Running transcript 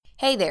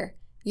Hey there,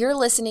 you're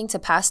listening to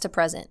Past to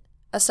Present,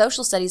 a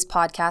social studies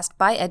podcast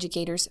by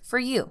educators for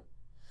you.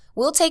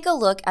 We'll take a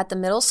look at the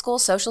middle school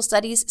social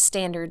studies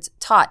standards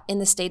taught in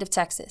the state of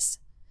Texas.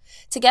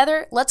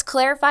 Together, let's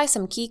clarify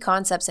some key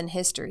concepts in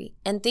history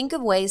and think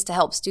of ways to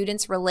help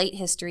students relate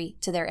history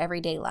to their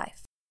everyday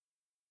life.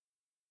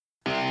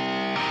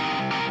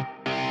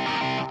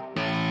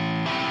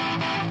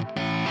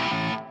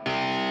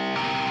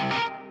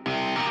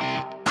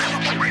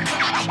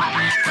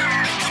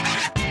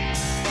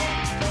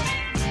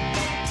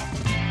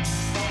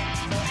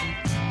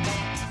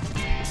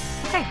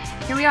 Okay,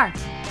 here we are.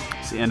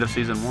 It's the end of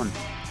season 1.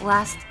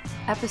 Last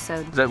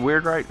episode. Is that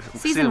weird, right?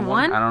 Season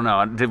 1? I don't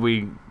know. Did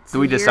we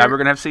decide we're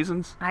going to have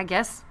seasons? I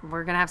guess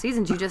we're going to have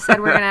seasons. You just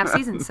said we're going to have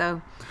seasons.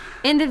 So,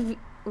 end of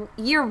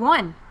year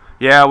 1.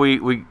 Yeah,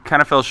 we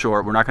kind of fell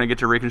short. We're not going to get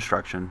to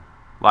Reconstruction.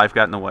 Life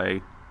got in the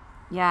way.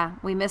 Yeah,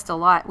 we missed a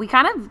lot. We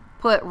kind of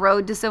put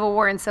Road to Civil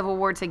War and Civil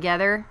War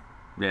together.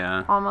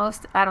 Yeah.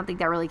 Almost. I don't think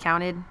that really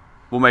counted.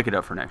 We'll make it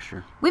up for next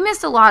year. We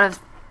missed a lot of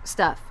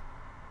stuff.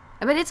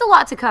 But it's a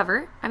lot to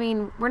cover. I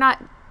mean, we're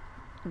not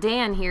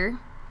Dan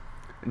here.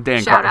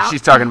 Shout out.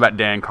 She's talking about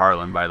Dan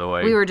Carlin, by the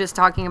way. We were just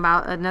talking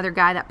about another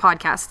guy that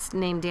podcasts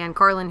named Dan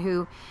Carlin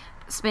who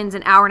spends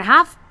an hour and a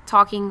half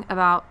talking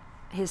about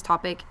his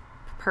topic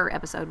per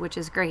episode, which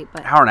is great.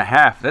 But hour and a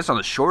half? That's on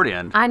the short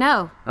end. I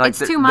know. It's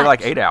too much. They're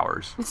like 8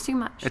 hours. It's too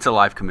much. It's a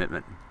life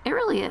commitment. It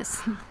really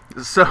is.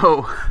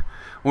 So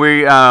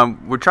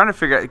we're trying to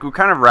figure out, we're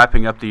kind of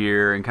wrapping up the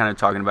year and kind of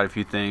talking about a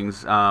few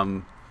things.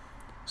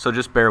 So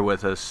just bear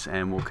with us,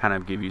 and we'll kind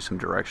of give you some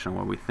direction on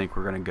where we think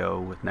we're going to go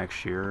with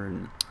next year.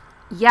 And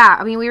yeah,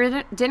 I mean,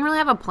 didn't really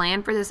have a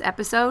plan for this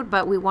episode,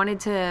 but we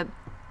wanted to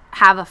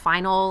have a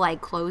final,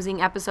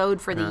 closing episode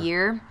for the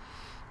year.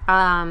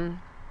 The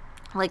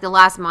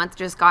last month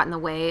just got in the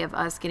way of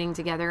us getting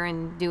together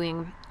and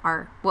doing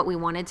what we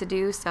wanted to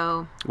do.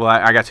 So, well,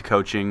 I got to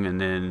coaching,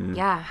 and then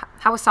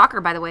how was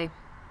soccer, by the way?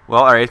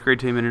 Well, our 8th grade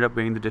team ended up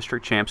being the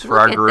district champs for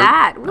our group. Look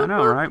at that. I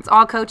know, right? It's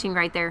all coaching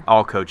right there.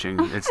 All coaching.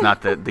 It's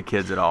not the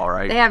kids at all,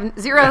 right? They have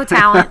zero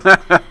talent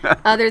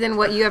other than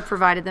what you have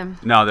provided them.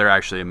 No, they're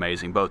actually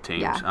amazing, both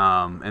teams.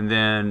 Yeah. And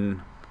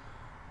then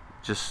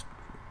just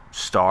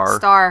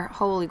Star.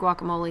 Holy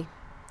guacamole.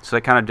 So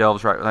that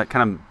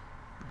kind of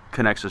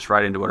connects us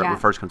right into what we're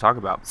first going to talk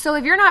about. So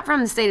if you're not from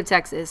the state of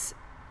Texas,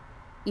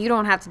 you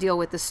don't have to deal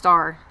with the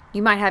Star.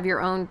 You might have your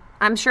own.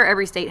 I'm sure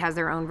every state has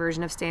their own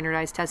version of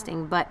standardized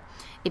testing, but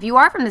if you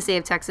are from the state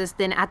of Texas,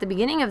 then at the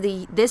beginning of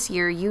this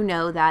year, you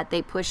know that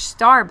they pushed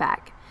STAR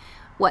back.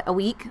 What, a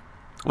week?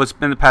 Well, it's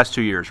been the past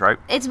 2 years, right?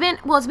 It's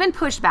been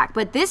pushed back,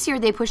 but this year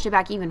they pushed it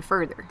back even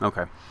further.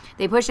 Okay.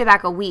 They pushed it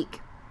back a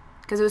week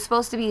because it was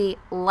supposed to be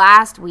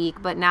last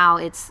week, but now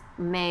it's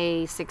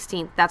May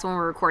 16th. That's when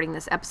we're recording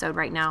this episode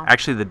right now.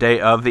 Actually, the day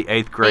of the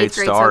 8th grade 8th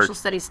grade STAR. Social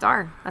Studies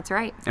STAR. That's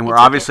right. And we're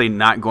obviously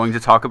not going to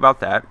talk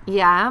about that.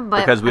 Yeah, but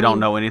because we don't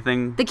know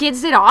anything. The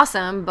kids did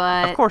awesome,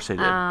 but of course they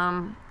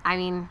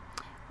did.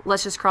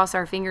 Let's just cross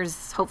our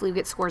fingers. Hopefully we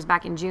get scores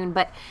back in June.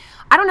 But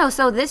I don't know.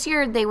 So this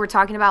year they were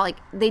talking about,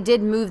 they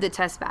did move the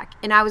test back.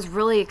 And I was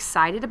really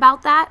excited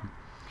about that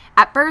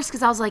at first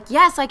because I was like,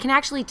 yes, I can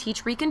actually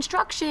teach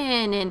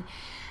Reconstruction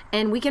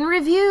and we can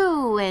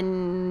review.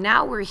 And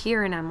now we're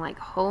here and I'm like,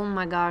 oh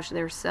my gosh,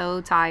 they're so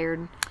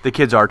tired. The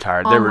kids are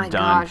tired. They were done.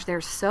 Oh my gosh, they're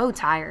so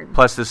tired.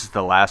 Plus, this is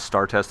the last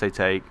STAR test they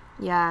take.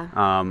 Yeah.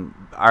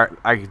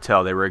 I could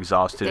tell they were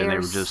exhausted and they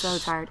were just so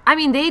tired. I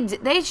mean,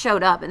 they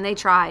showed up and they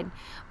tried,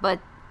 but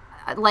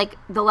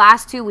the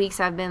last 2 weeks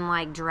I've been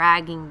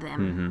dragging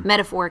them,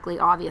 metaphorically,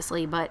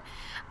 obviously, but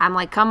I'm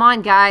like, come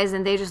on, guys,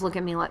 and they just look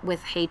at me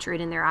with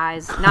hatred in their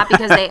eyes, not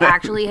because they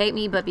actually hate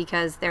me, but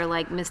because they're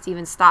like, Miss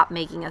Stevens, stop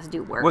making us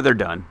do work. Well, they're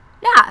done.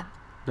 Yeah.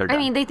 They're done. I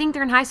mean, they think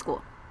they're in high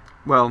school.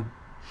 Well,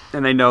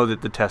 and they know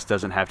that the test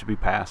doesn't have to be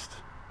passed.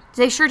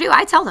 They sure do.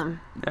 I tell them.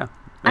 Yeah.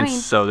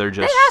 So they're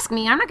just... They ask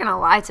me. I'm not going to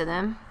lie to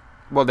them.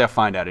 Well, they'll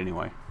find out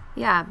anyway.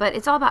 Yeah, but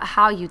it's all about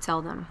how you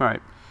tell them.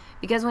 Right.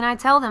 Because when I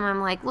tell them, I'm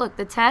like, look,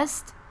 the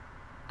test...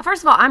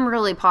 First of all, I'm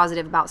really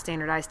positive about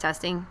standardized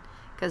testing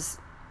because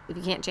if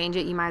you can't change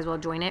it, you might as well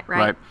join it,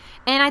 right?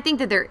 And I think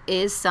that there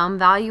is some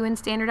value in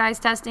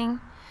standardized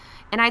testing.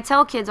 And I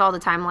tell kids all the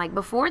time,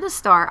 before the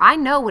STAR, I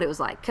know what it was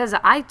like because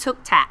I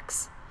took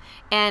TAKS.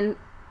 And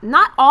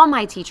not all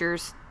my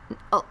teachers,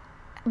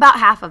 about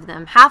half of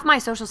them, half my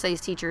social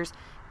studies teachers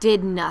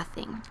did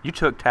nothing. You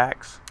took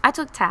TAKS? I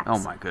took TAKS. Oh,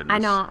 my goodness. I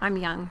know, I'm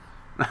young.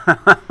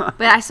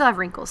 But I still have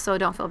wrinkles, so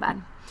don't feel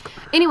bad.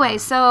 Anyway,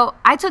 so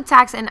I took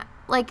TAKS, and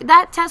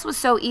that test was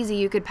so easy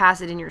you could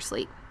pass it in your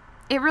sleep.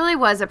 It really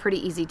was a pretty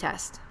easy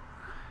test.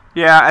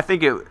 Yeah, I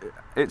think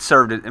it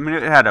served it. I mean,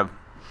 it had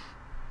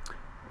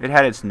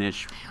its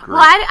niche group. Well,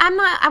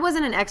 I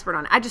wasn't an expert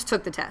on it. I just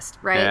took the test,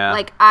 right?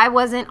 Yeah. I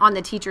wasn't on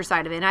the teacher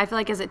side of it. And I feel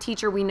like as a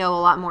teacher, we know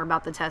a lot more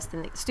about the test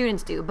than the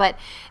students do. But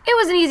it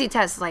was an easy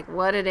test.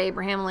 What did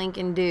Abraham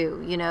Lincoln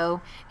do?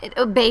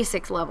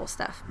 Basics level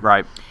stuff.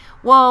 Right.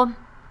 Well,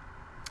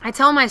 I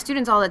tell my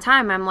students all the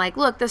time, I'm like,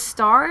 look, the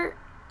STAR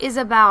is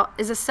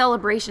a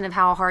celebration of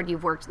how hard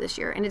you've worked this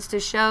year. And it's to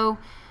show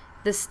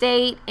the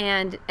state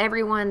and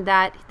everyone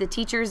that the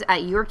teachers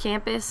at your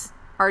campus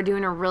are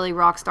doing a really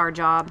rock star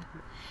job.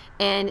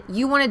 And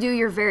you want to do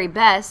your very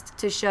best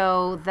to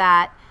show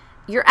that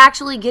you're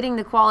actually getting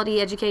the quality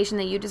education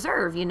that you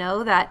deserve. You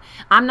know, that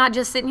I'm not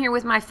just sitting here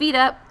with my feet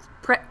up,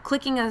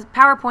 clicking a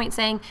PowerPoint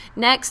saying,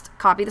 next,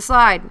 copy the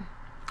slide,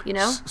 you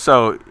know?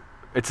 So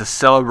it's a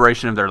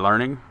celebration of their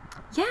learning?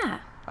 Yeah.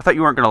 I thought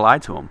you weren't going to lie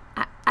to them.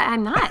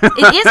 I'm not.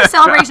 It is a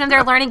celebration of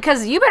their learning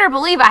because you better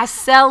believe I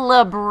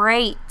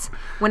celebrate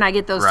when I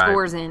get those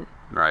scores in.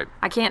 Right.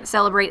 I can't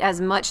celebrate as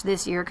much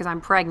this year because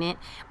I'm pregnant,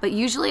 but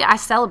usually I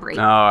celebrate.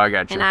 Oh, I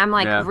got you. And I'm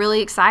like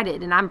really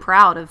excited and I'm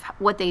proud of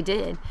what they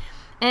did.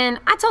 And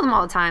I tell them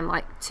all the time,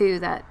 like, too,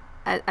 that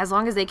as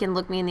long as they can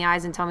look me in the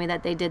eyes and tell me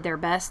that they did their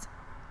best,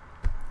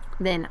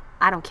 then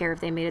I don't care if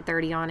they made a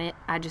 30 on it.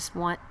 I just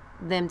want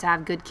them to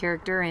have good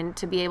character and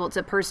to be able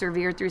to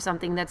persevere through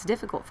something that's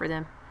difficult for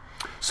them.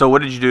 So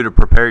what did you do to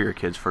prepare your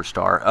kids for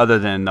STAR, other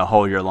than the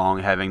whole year long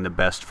having the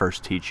best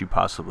first teach you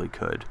possibly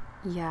could?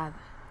 Yeah.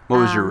 What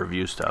was your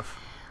review stuff?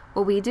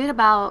 Well, we did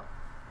about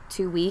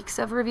 2 weeks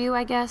of review,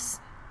 I guess,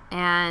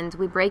 and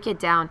we break it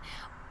down.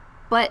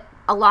 But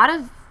a lot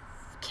of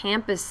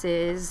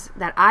campuses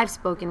that I've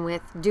spoken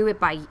with do it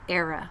by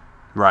era.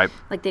 Right.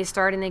 Like they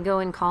start and they go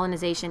in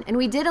colonization. And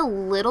we did a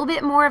little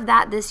bit more of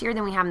that this year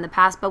than we have in the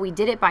past, but we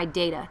did it by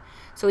data.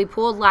 So we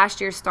pulled last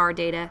year's STAR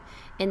data,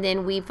 and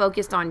then we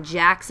focused on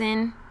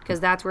Jackson because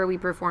that's where we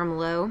perform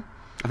low.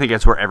 I think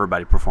that's where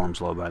everybody performs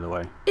low, by the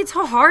way. It's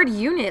a hard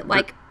unit.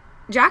 Like,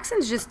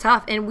 Jackson's just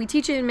tough, and we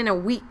teach him in a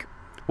week.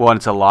 Well, and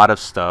it's a lot of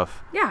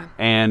stuff. Yeah.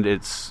 And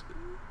it's,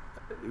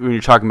 when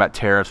you're talking about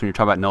tariffs, when you're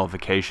talking about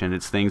nullification,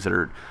 it's things that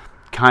are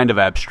kind of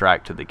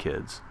abstract to the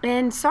kids.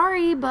 And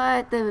sorry,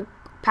 but the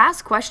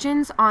past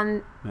questions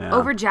on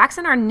over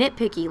Jackson are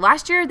nitpicky.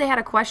 Last year, they had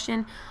a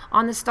question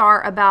on the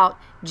STAR about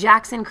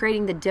Jackson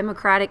creating the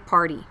Democratic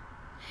Party.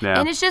 Yeah.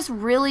 And it's just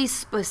really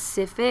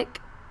specific,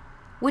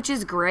 which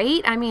is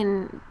great. I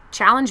mean,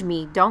 challenge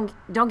me. Don't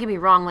get me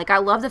wrong. Like, I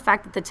love the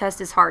fact that the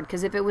test is hard,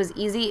 because if it was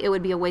easy, it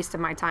would be a waste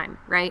of my time,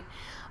 right?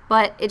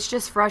 But it's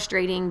just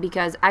frustrating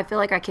because I feel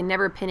like I can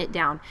never pin it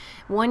down.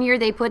 One year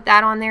they put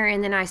that on there,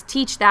 and then I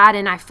teach that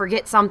and I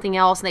forget something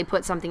else and they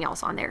put something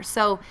else on there.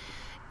 So,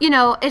 you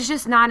know, it's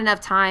just not enough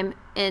time.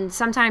 And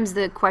sometimes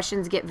the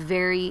questions get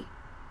very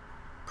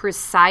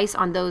precise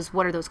on those,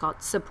 what are those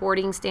called?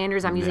 Supporting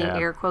standards. I'm using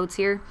air quotes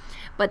here.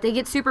 But they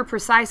get super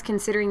precise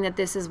considering that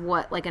this is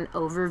what, like an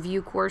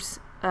overview course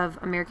of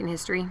American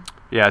history.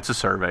 Yeah, it's a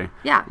survey.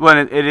 Yeah. Well,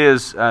 it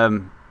is.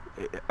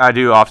 I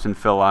do often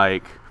feel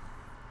like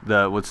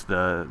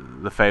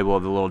the fable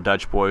of the little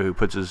Dutch boy who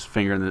puts his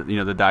finger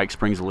in the dike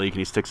springs a leak and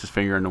he sticks his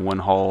finger into one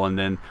hole and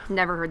then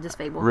never heard this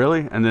fable.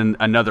 Really? And then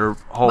another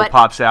hole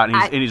pops out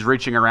and he's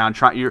reaching around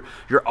trying.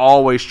 You're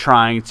always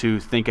trying to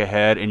think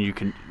ahead,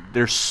 and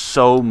there's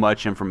so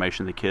much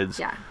information the kids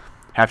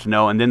have to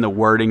know, and then the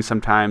wording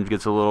sometimes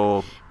gets a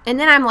little. And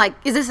then I'm like,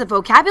 is this a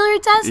vocabulary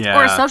test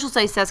or a social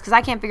studies test? Because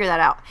I can't figure that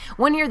out.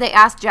 One year they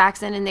asked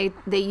Jackson, and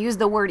they used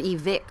the word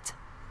evict.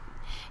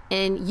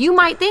 And you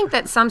might think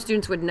that some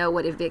students would know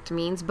what evict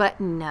means,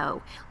 but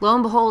no. Lo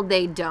and behold,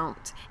 they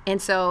don't.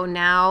 And so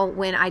now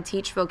when I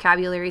teach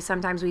vocabulary,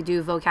 sometimes we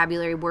do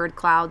vocabulary word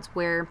clouds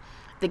where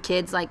the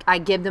kids, like, I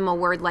give them a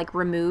word like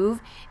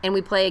remove, and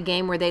we play a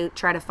game where they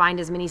try to find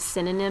as many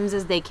synonyms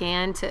as they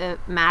can to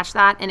match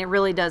that, and it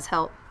really does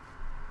help.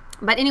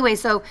 But anyway,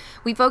 so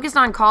we focused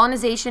on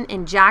colonization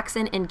and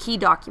Jackson and key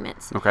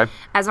documents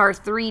as our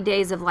 3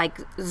 days of, like,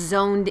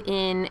 zoned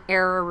in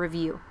era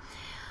review.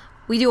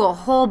 We do a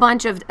whole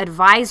bunch of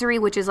advisory,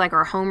 which is like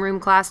our homeroom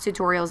class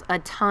tutorials, a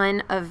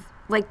ton of,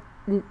 like,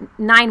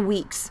 9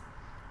 weeks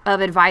of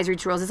advisory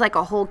tutorials. It's like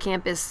a whole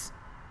campus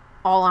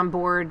all on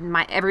board.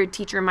 Every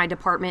teacher in my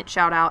department,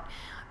 shout out,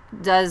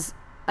 does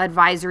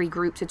advisory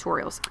group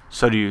tutorials.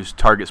 So do you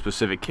target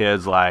specific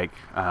kids, like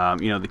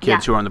the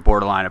kids who are on the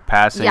borderline of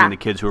passing and the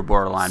kids who are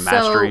borderline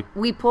mastery? So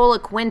we pull a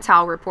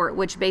quintile report,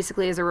 which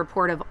basically is a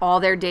report of all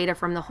their data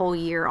from the whole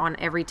year on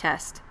every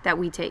test that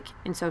we take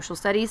in social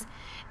studies.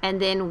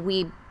 And then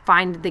we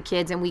find the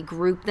kids and we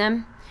group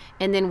them,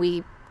 and then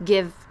we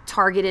give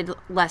targeted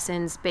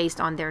lessons based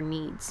on their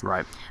needs.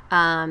 Right.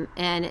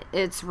 And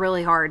it's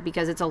really hard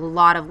because it's a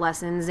lot of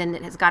lessons, and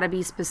it's got to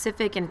be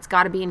specific and it's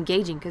got to be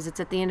engaging because it's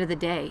at the end of the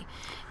day.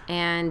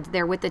 And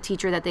they're with the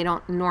teacher that they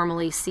don't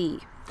normally see.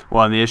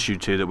 Well, and the issue,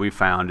 too, that we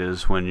found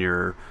is when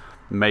you're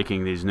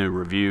making these new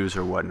reviews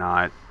or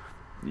whatnot,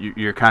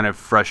 you're kind of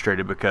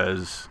frustrated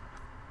because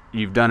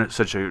you've done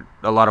such a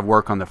lot of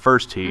work on the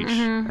first teach,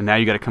 and now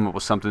you got to come up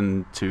with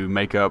something to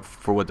make up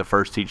for what the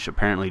first teach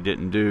apparently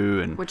didn't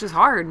do, and which is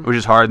hard.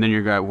 And then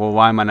you're going, well,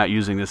 why am I not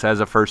using this as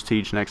a first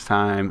teach next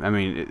time? I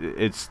mean,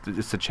 it's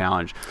a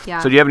challenge. Yeah.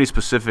 So do you have any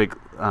specific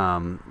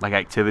like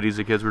activities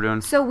the kids were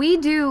doing? So we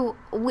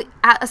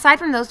aside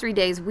from those 3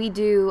 days, we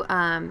do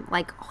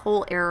like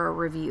whole era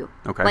review,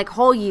 like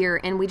whole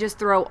year, and we just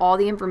throw all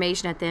the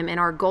information at them,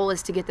 and our goal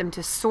is to get them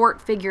to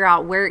figure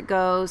out where it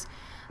goes,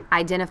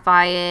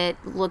 identify it,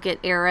 look at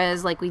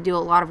eras. Like, we do a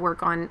lot of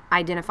work on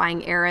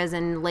identifying eras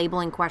and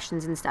labeling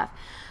questions and stuff.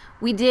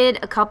 we did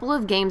a couple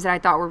of games that I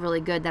thought were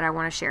really good that I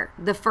want to share.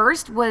 The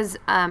first was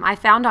I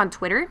found on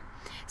Twitter,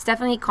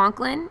 Stephanie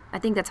Conklin, I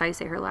think that's how you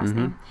say her last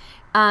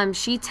name.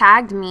 She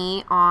tagged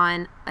me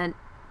on a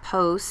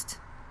post.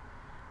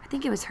 I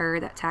think it was her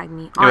that tagged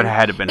me. It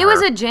had to have been her. It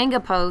was a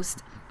Jenga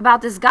post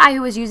about this guy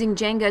who was using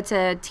Jenga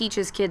to teach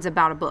his kids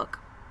about a book.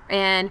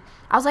 And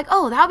I was like,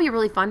 oh, that would be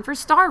really fun for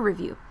star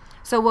review.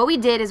 So what we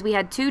did is we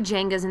had 2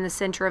 Jengas in the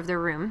center of the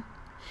room.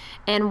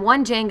 And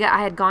one Jenga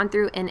I had gone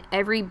through, and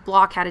every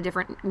block had a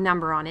different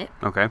number on it.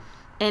 Okay.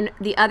 And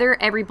the other,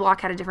 every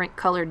block had a different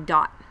colored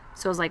dot.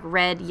 So it was like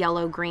red,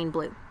 yellow, green,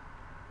 blue.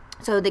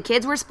 So the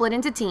kids were split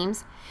into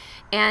teams,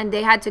 and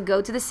they had to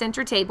go to the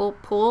center table,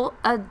 pull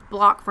a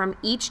block from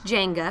each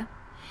Jenga,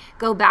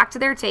 go back to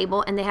their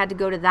table, and they had to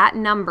go to that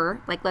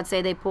number. Like, let's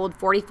say they pulled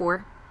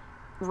 44,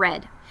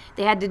 red.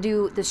 They had to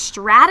do the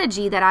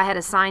strategy that I had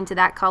assigned to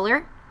that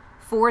color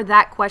for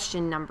that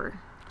question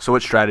number. So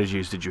what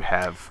strategies did you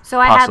have? So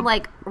I had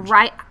like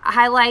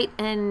highlight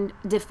and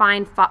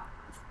define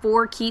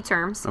 4 key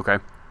terms. Okay.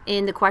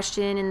 In the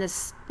question, in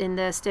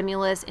the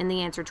stimulus, in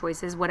the answer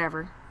choices,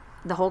 whatever,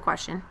 the whole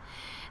question.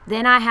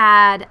 Then I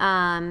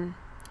had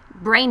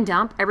brain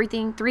dump,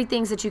 everything, 3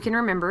 things that you can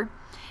remember.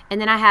 And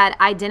then I had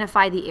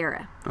identify the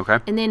era. Okay.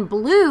 And then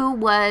blue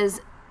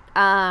was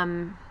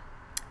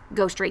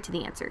go straight to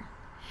the answer.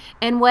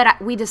 And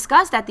what we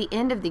discussed at the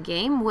end of the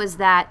game was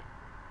that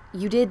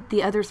you did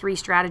the other 3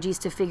 strategies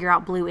to figure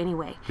out blue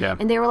anyway. Yeah.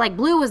 And they were like,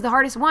 blue was the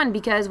hardest one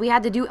because we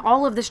had to do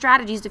all of the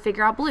strategies to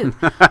figure out blue.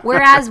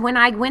 Whereas when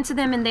I went to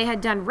them and they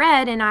had done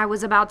red and I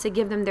was about to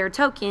give them their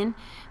token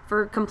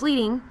for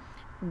completing,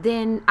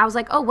 then I was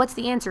like, oh, what's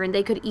the answer? And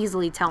they could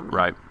easily tell me.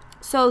 Right.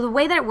 So the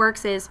way that it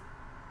works is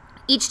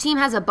each team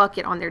has a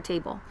bucket on their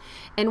table.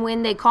 And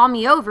when they call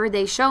me over,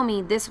 they show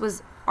me this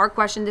was our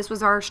question, this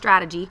was our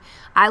strategy.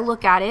 I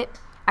look at it.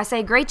 I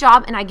say, great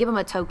job, and I give them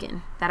a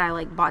token that I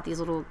like bought these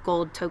little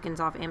gold tokens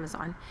off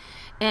Amazon.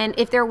 And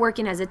if they're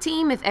working as a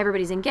team, if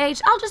everybody's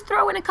engaged, I'll just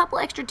throw in a couple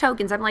extra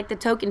tokens. I'm like the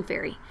token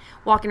fairy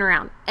walking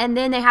around. And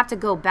then they have to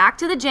go back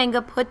to the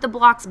Jenga, put the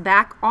blocks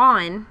back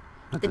on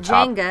the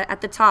Jenga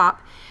at the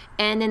top,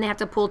 and then they have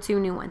to pull 2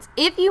 new ones.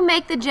 If you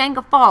make the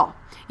Jenga fall,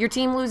 your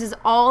team loses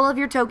all of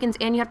your tokens,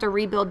 and you have to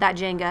rebuild that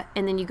Jenga,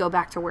 and then you go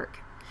back to work.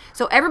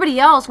 So everybody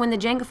else, when the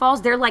Jenga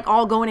falls, they're like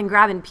all going and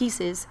grabbing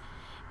pieces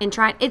and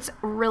trying. It's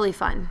really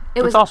fun.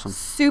 It was awesome.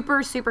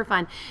 Super, super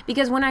fun.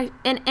 Because when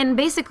and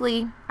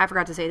basically, I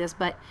forgot to say this,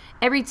 but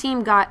every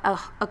team got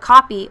a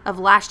copy of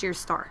last year's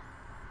star.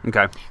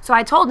 Okay. So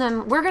I told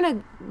them, we're going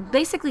to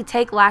basically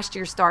take last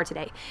year's star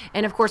today.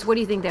 And of course, what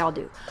do you think they all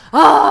do?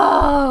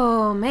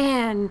 Oh,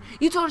 man,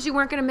 you told us you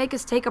weren't going to make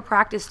us take a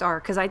practice star.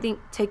 Because I think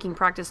taking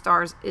practice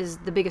stars is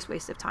the biggest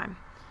waste of time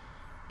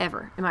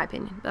ever, in my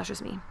opinion. That's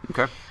just me.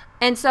 Okay.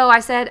 And so I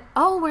said,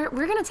 oh, we're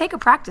going to take a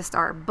practice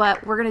star,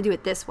 but we're going to do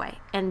it this way.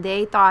 And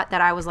they thought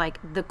that I was like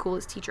the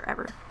coolest teacher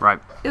ever. Right.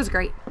 It was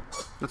great.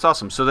 That's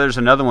awesome. So there's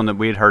another one that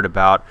we had heard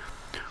about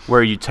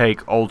where you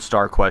take old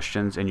star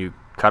questions and you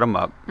cut them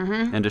up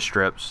into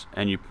strips.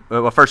 And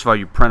well, first of all,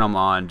 you print them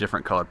on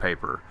different colored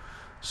paper.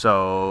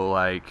 So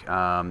like you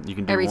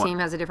can do Every team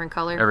has a different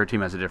color. Every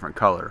team has a different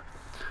color.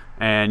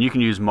 And you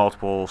can use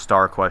multiple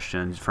star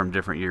questions from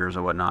different years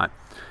or whatnot.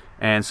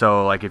 And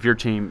so, like, if your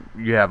team,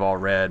 you have all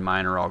red,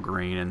 mine are all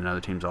green, and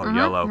another team's all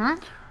yellow.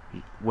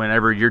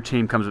 Whenever your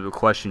team comes up with a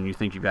question, you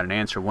think you've got an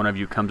answer, one of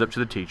you comes up to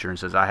the teacher and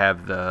says, I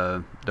have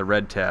the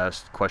red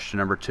test, question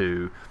number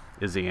 2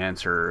 is the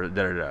answer,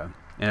 da-da-da.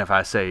 And if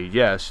I say,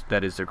 yes,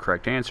 that is the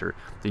correct answer,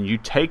 then you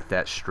take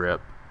that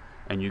strip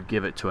and you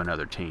give it to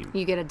another team.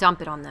 You get to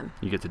dump it on them.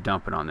 You get to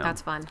dump it on them.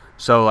 That's fun.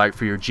 So, like,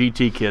 for your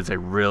GT kids, they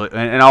really,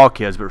 and all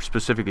kids, but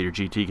specifically your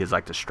GT kids,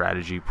 like the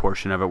strategy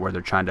portion of it where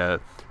they're trying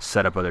to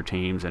set up other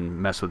teams and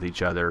mess with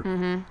each other.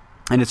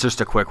 And it's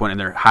just a quick one, and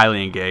they're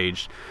highly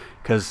engaged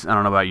because, I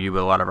don't know about you,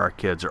 but a lot of our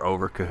kids are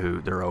over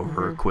Kahoot. They're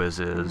over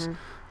quizzes.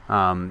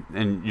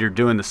 And you're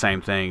doing the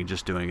same thing,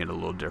 just doing it a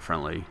little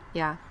differently.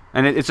 Yeah.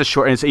 And it's a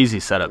short, and it's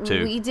easy setup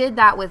too. We did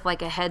that with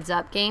like a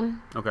heads-up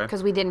game. Okay.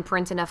 Because we didn't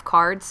print enough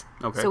cards.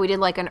 Okay. So we did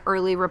like an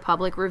early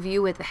Republic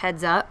review with a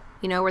heads-up,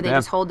 you know, where they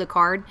just hold the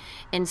card.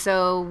 And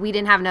so we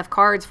didn't have enough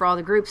cards for all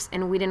the groups,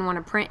 and we didn't want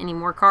to print any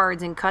more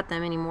cards and cut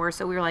them anymore.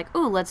 So we were like,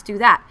 ooh, let's do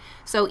that.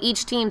 So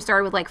each team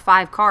started with like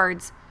 5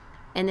 cards,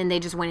 and then they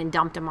just went and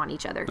dumped them on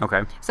each other.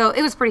 Okay. So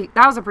it was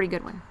that was a pretty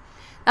good one.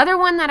 The other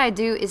one that I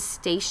do is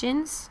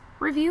stations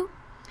review.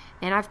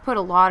 And I've put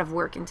a lot of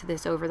work into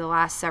this over the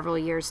last several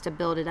years to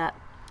build it up.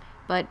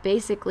 But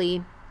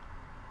basically,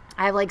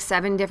 I have like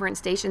 7 different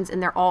stations,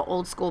 and they're all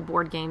old school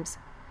board games.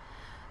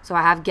 So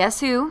I have Guess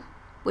Who,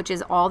 which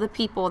is all the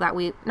people that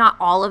not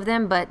all of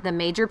them, but the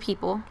major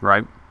people.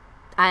 Right.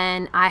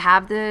 And I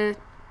have the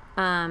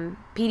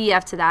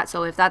PDF to that.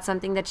 So if that's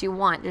something that you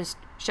want, just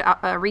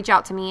reach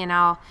out to me and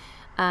I'll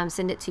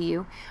send it to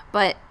you.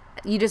 But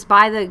you just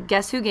buy the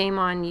Guess Who game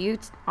on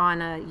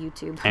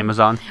YouTube.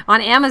 Amazon.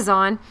 On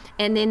Amazon,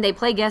 and then they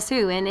play Guess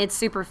Who, and it's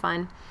super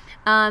fun.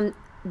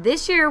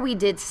 This year we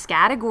did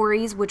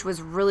Scattergories, which was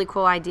a really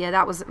cool idea.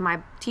 That was my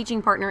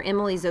teaching partner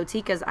Emily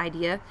Zotika's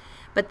idea.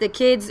 But the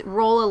kids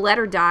roll a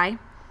letter die,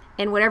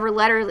 and whatever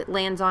letter it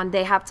lands on,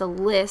 they have to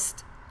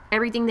list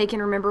everything they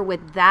can remember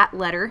with that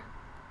letter.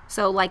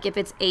 So, like, if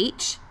it's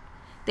H,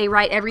 they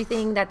write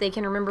everything that they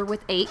can remember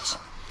with H.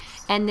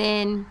 And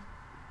then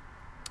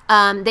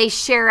they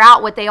share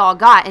out what they all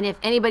got. And if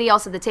anybody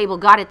else at the table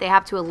got it, they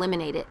have to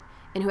eliminate it.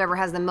 And whoever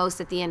has the most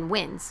at the end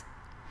wins.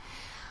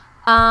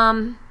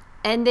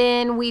 And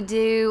then we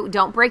do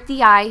Don't Break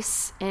the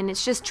Ice, and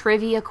it's just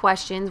trivia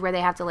questions where they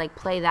have to, like,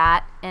 play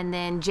that. And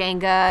then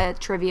Jenga,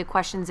 trivia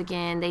questions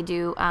again. They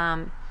do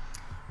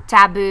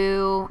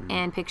Taboo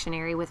and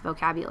Pictionary with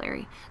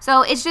vocabulary.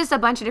 So it's just a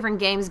bunch of different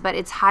games, but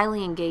it's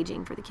highly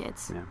engaging for the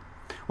kids. Yeah.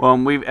 Well,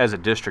 and we, as a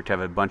district, have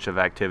a bunch of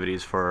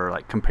activities for,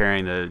 like,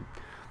 comparing the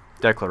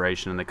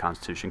Declaration and the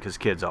Constitution, because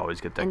kids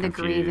always get that and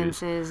confused. The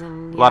grievances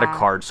and a lot of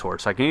card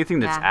sorts, like anything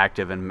that's Yeah.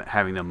 active and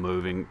having them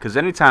moving. Because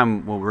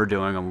anytime when we're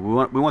doing them,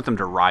 we want them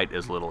to write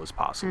as little as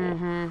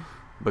possible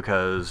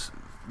because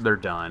they're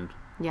done.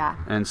 Yeah.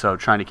 And so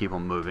trying to keep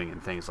them moving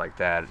and things like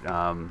that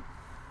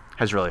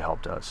has really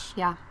helped us.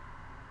 Yeah.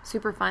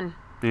 Super fun.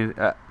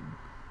 I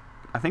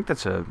think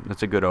that's a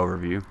good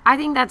overview. I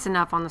think that's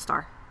enough on the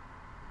star.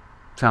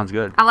 Sounds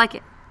good I like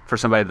it. for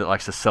somebody that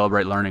likes to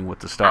celebrate learning with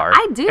the star.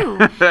 I do.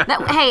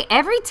 Hey,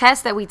 every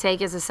test that we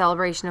take is a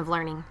celebration of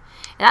learning.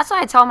 And that's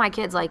why I tell my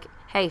kids, like,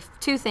 hey,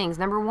 two things.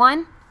 Number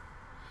one,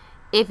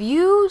 if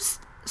you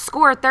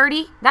score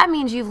 30, that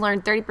means you've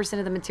learned 30%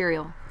 of the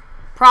material.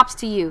 Props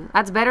to you.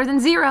 That's better than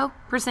 0%.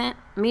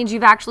 It means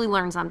you've actually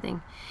learned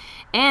something.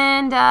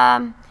 And,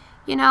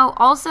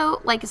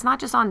 also, like, it's not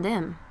just on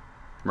them.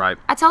 Right.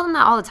 I tell them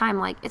that all the time.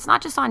 Like, it's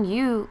not just on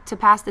you to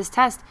pass this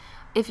test.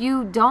 If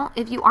you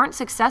aren't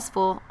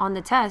successful on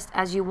the test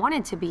as you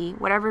wanted to be,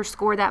 whatever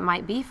score that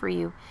might be for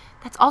you,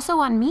 that's also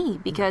on me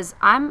because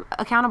I'm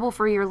accountable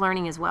for your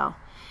learning as well.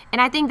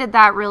 And I think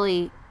that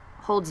really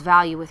holds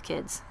value with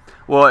kids.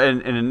 Well,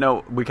 and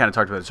no, we kind of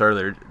talked about this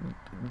earlier.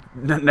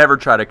 Never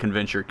try to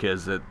convince your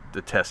kids that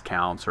the test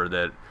counts or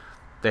that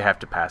they have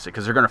to pass it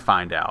because they're going to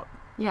find out.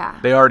 Yeah.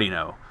 They already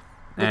know.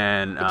 The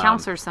And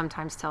counselors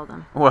sometimes tell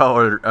them. well,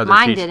 or other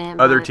Mine didn't,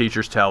 other but-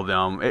 teachers tell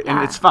them, and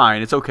Yeah. it's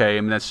fine. It's okay.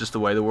 I mean, that's just the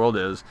way the world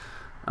is.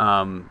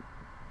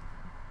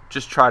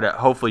 Just try to.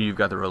 Hopefully, you've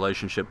got the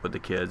relationship with the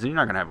kids, and you're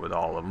not going to have it with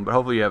all of them, but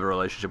hopefully, you have a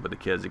relationship with the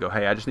kids that go,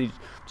 "Hey, I just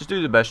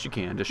do the best you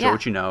can, just show Yeah.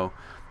 what you know,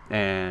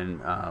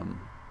 and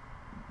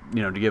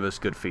to give us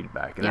good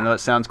feedback." And I Yeah. know that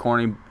sounds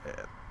corny.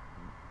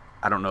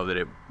 I don't know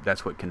that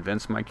that's what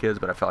convinced my kids,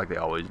 but I felt like they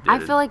always did. I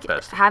feel like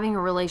best. having a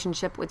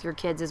relationship with your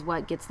kids is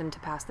what gets them to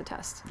pass the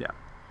test. Yeah.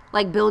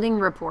 Like building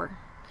rapport.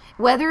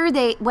 Whether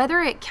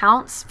it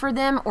counts for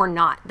them or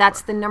not,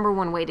 that's the number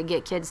one way to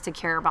get kids to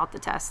care about the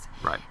test.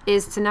 Right.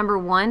 Is to, number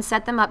one,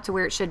 set them up to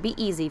where it should be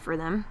easy for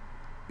them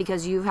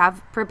because you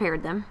have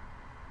prepared them.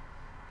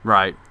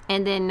 Right.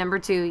 And then number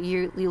two,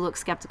 you look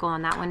skeptical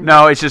on that one.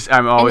 No, it's just I'm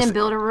And always then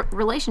build a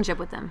relationship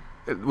with them.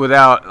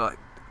 without like,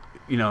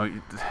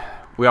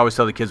 we always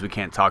tell the kids we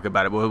can't talk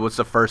about it. But what's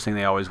the first thing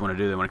they always want to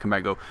do? They want to come back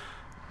and go,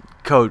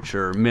 Coach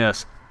or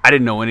Miss, I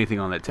didn't know anything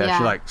on that test. Yeah.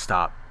 You're like,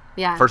 stop.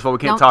 Yeah. First of all, we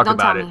can't Don't talk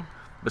about tell it. me.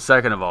 But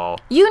second of all,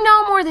 You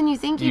know more than you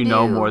think you do. you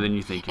know more than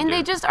you think you And do.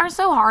 they just are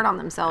so hard on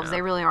themselves. Yeah.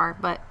 They really are.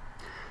 But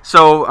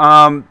So,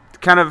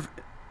 kind of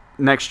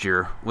next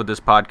year with this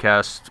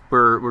podcast,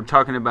 we're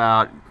talking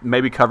about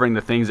maybe covering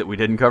the things that we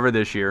didn't cover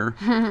this year,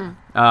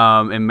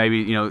 and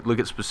maybe look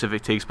at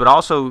specific takes, but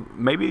also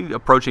maybe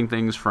approaching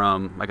things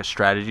from like a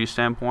strategy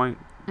standpoint.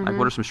 Like,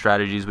 what are some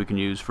strategies we can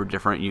use for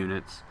different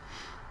units?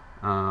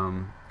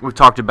 We've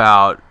talked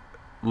about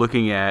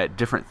looking at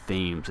different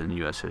themes in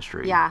U.S.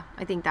 history. yeah,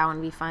 I think that one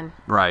would be fun.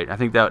 Right. I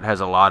think that has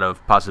a lot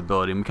of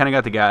possibility. We kind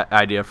of got the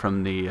idea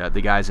from the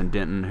guys in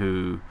Denton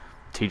who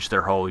teach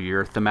their whole year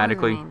What's his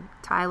thematically. name?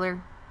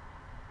 Tyler.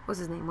 What's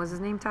his name? Was his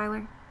name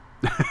Tyler?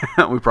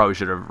 We probably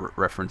should have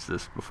referenced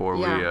this before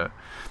we. Yeah.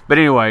 But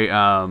anyway,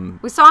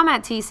 We saw him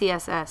at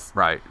TCSS,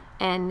 right.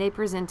 and they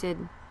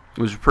presented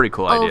It was a pretty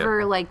cool idea.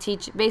 over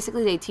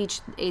basically they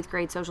teach 8th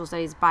grade social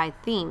studies by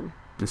theme.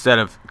 Instead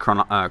of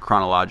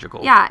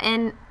chronological. Yeah,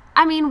 and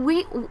I mean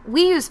we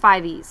use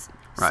 5Es.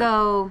 Right.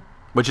 So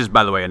Which is,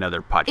 by the way,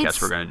 another podcast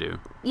It's- we're going to do.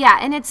 yeah,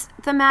 and it's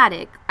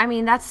thematic. I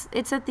mean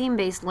it's a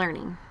theme-based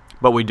learning.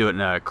 But we do it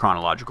in a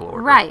chronological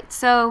order. Right.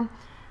 So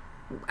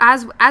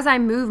as I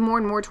move more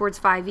and more towards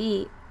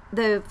 5E,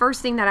 the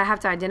first thing that I have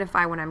to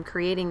identify when I'm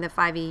creating the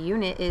 5E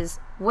unit is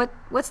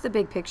what's the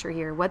big picture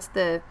here? What's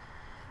the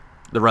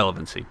The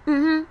relevancy.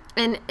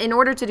 And in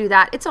order to do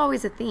that, it's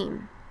always a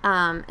theme.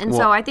 So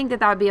Well- I think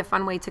that would be a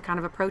fun way to kind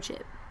of approach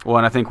it. Well,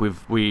 and I think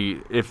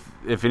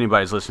if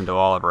anybody's listened to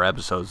all of our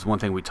episodes, one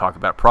thing we talk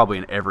about probably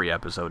in every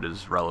episode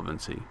is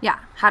relevancy. Yeah,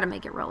 how to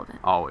make it relevant.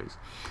 Always.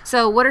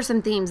 So what are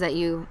some themes that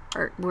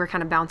we're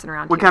kind of bouncing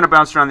around We here? kind of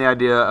bounced around the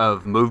idea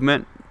of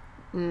movement.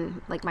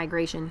 Like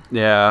migration.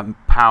 Yeah.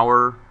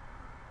 Power.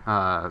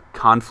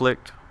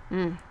 Conflict.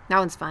 That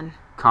one's fun.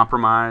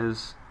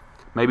 Compromise.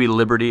 Maybe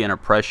liberty and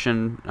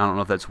oppression. I don't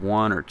know if that's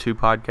 1 or 2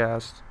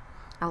 podcasts.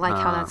 I like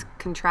how that's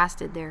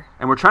contrasted there.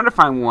 And we're trying to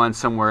find one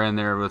somewhere in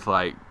there with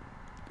like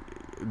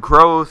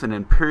growth and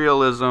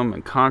imperialism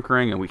and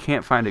conquering, and we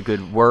can't find a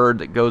good word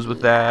that goes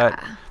with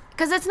that.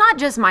 Because it's not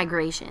just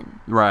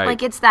migration. Right.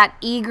 Like, it's that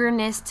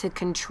eagerness to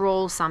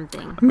control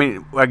something. I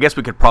mean, I guess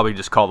we could probably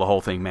just call the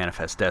whole thing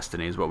Manifest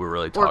Destiny is what we're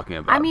really talking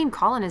about. I mean,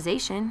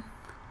 colonization.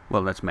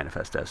 Well, that's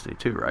Manifest Destiny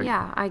too, right?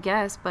 Yeah, I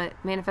guess, but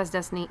Manifest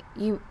Destiny,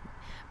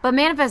 but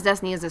Manifest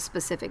Destiny is a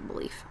specific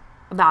belief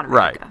about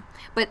America. Right.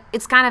 But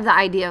it's kind of the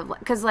idea of,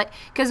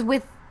 because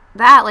with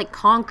that, like,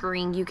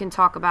 conquering, you can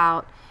talk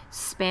about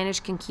Spanish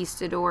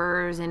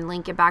conquistadors and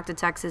link it back to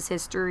Texas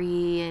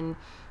history, and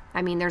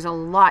I mean, there's a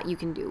lot you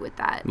can do with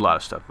that. A lot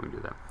of stuff we can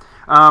do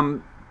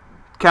that.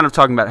 Kind of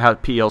talking about how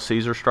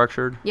PLCs are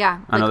structured.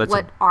 Yeah, I know that's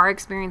what our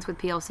experience with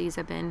PLCs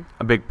have been.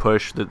 a big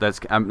push.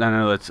 I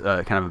know that's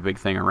kind of a big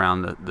thing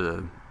around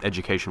the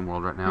education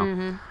world right now.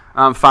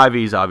 Mm-hmm.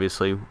 5Es,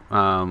 obviously.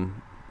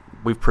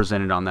 We've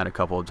presented on that a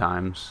couple of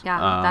times.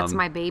 Yeah, that's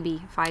my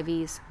baby,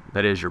 5Es.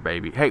 That is your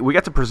baby. Hey, we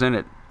got to present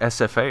at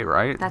SFA,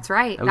 right? That's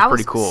right. That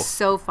was pretty cool.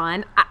 So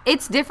fun.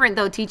 It's different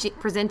though,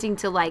 presenting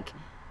to like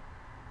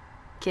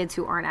kids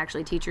who aren't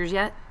actually teachers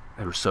yet.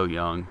 They were so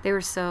young. They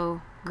were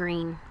so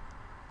green.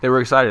 They were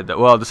excited though.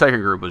 Well, the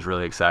second group was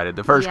really excited.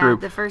 The first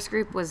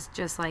group was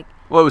just like.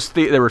 Well, it was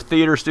there were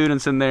theater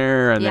students in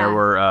there, and there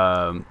were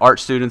art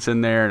students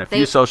in there, and a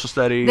few social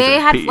studies. They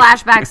had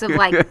flashbacks of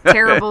like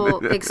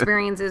terrible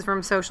experiences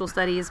from social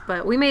studies,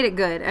 but we made it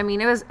good. I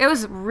mean, it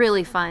was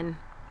really fun.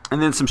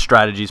 And then some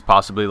strategies,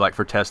 possibly like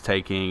for test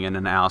taking and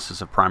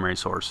analysis of primary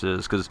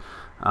sources, because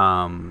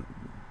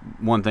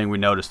one thing we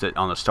noticed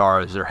on the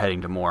STAR is they're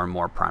heading to more and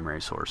more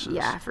primary sources.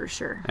 Yeah, for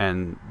sure.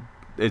 And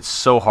it's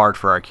so hard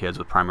for our kids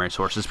with primary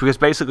sources because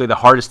basically the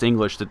hardest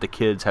English that the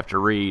kids have to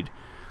read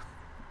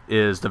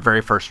is the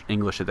very first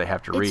English that they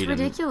have to read.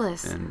 It's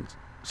ridiculous. In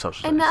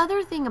social studies. And the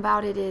other thing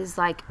about it is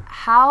like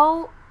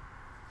how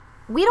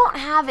we don't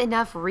have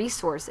enough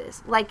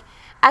resources. Like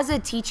as a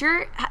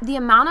teacher, the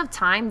amount of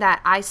time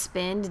that I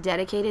spend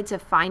dedicated to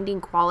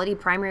finding quality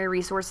primary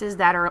resources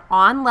that are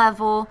on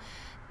level,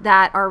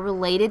 that are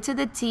related to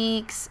the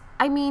TEKS,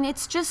 I mean,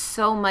 it's just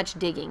so much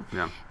digging.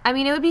 Yeah. I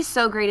mean, it would be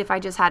so great if I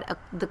just had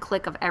the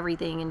click of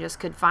everything and just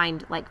could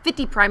find like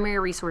 50 primary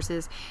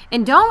resources.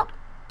 And don't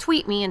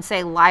tweet me and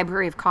say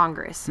Library of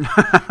Congress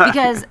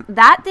because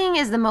that thing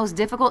is the most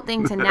difficult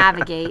thing to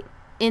navigate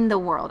in the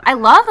world. I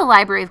love the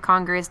Library of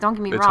Congress, don't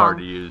get me wrong. It's hard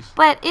to use.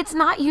 But it's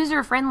not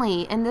user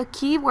friendly and the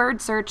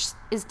keyword search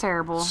is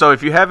terrible. So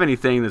if you have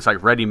anything that's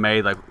like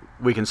ready-made, like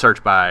we can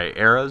search by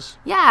eras?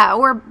 Yeah,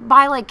 or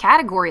by like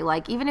category.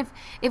 Like even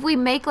if we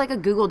make like a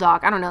Google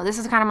Doc, I don't know, this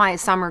is kind of my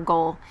summer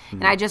goal. Mm-hmm.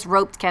 And I just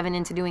roped Kevin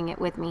into doing it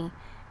with me,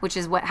 which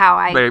is how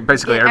I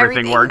basically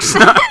everything works.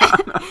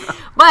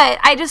 But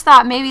I just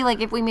thought maybe like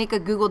if we make a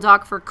Google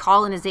Doc for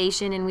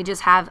colonization and we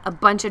just have a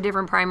bunch of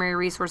different primary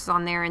resources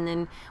on there and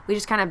then we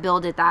just kind of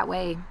build it that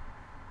way.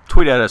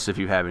 Tweet at us if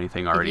you have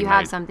anything already made. If you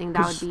have something,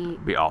 that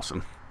would be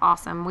awesome.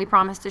 Awesome. We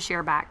promise to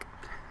share back.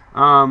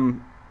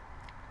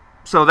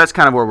 So that's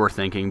kind of where we're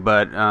thinking,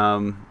 but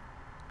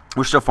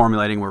we're still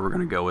formulating where we're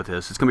going to go with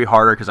this. It's going to be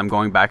harder because I'm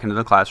going back into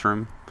the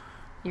classroom.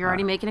 You're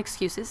already making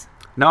excuses.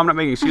 No, I'm not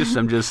making excuses.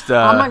 I'm just...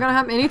 I'm not going to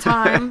have any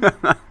time.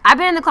 I've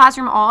been in the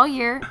classroom all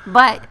year,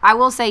 but I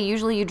will say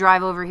usually you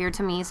drive over here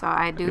to me, so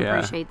I do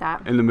appreciate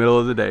that. In the middle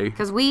of the day.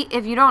 Because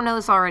if you don't know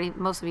this already,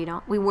 most of you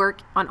don't, we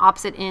work on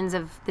opposite ends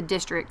of the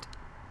district.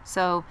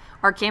 So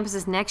our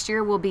campuses next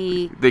year will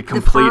be the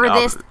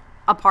furthest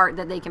apart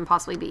that they can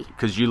possibly be.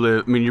 Because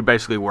you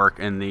basically work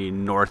in the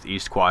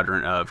northeast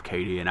quadrant of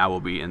Katy, and I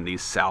will be in the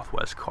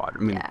southwest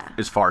quadrant. I mean,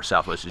 as far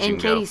southwest as you can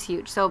go. And Katy's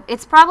huge, so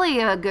it's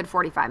probably a good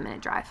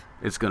 45-minute drive.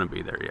 It's going to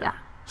be there, yeah.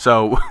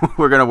 So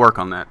we're going to work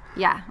on that.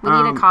 Yeah, we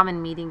need a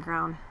common meeting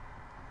ground.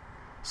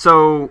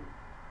 So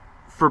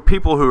for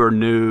people who are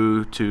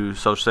new to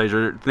social studies,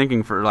 or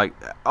thinking for like,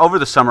 over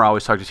the summer I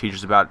always talk to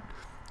teachers about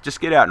just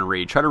get out and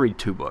read. Try to read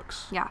 2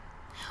 books. Yeah.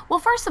 Well,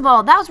 first of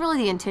all, that was really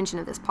the intention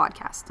of this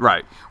podcast.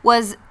 Right.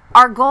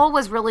 Our goal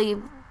was really,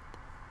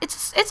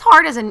 it's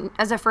hard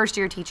as a first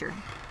year teacher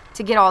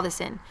to get all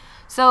this in.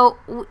 So,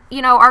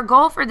 our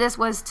goal for this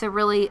was to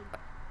really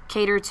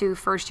cater to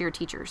first year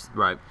teachers.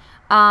 Right.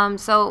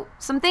 So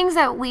some things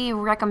that we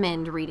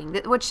recommend reading,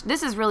 which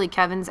this is really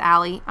Kevin's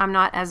alley. I'm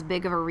not as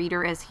big of a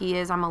reader as he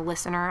is. I'm a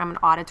listener. I'm an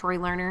auditory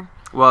learner.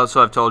 Well,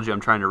 so I've told you I'm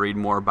trying to read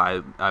more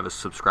I have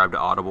subscribed to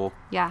Audible.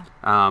 Yeah.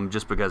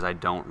 Just because I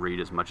don't read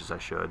as much as I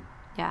should.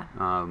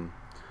 Yeah.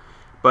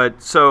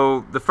 But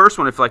so the first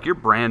one, if like you're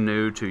brand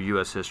new to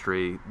U.S.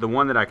 history, the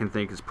one that I can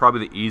think is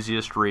probably the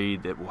easiest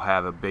read that will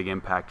have a big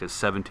impact is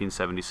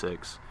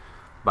 1776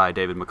 by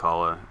David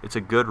McCullough. It's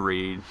a good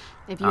read.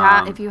 If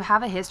you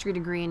have a history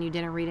degree and you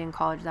didn't read it in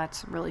college,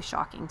 that's really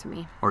shocking to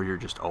me. Or you're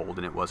just old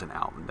and it wasn't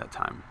out at that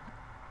time.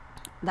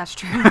 That's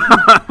true.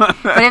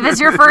 But if it's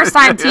your first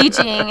time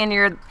teaching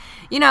and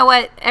you know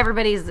what,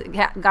 everybody's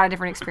got a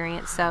different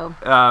experience. So.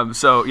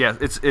 So yeah,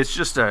 it's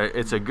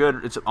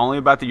only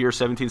about the year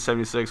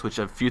 1776, which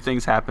a few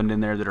things happened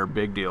in there that are a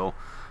big deal.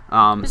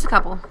 Just a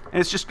couple.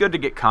 And it's just good to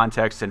get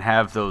context and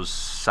have those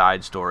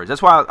side stories.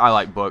 That's why I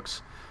like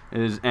books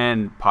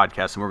and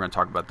podcasts, and we're going to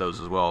talk about those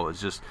as well. It's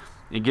just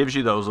It gives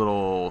you those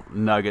little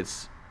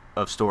nuggets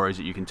of stories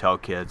that you can tell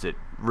kids that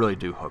really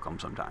do hook them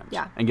sometimes.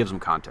 Yeah. And gives them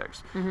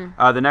context.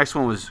 The next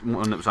one was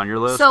one that was on your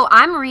list. So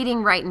I'm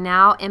reading right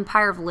now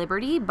Empire of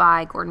Liberty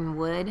by Gordon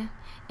Wood.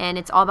 And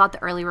it's all about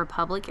the early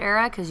Republic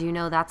era because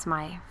that's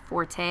my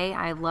forte.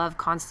 I love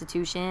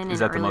Constitution. Is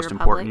that and the early most Republic.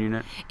 important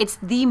unit? It's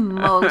the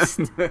most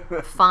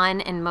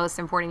fun and most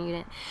important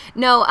unit.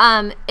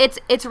 No,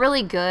 it's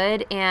really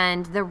good,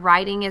 and the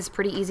writing is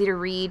pretty easy to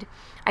read.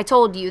 I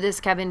told you this,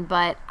 Kevin,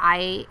 but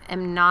I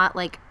am not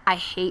I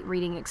hate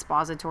reading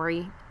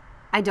expository.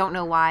 I don't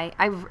know why.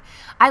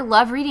 I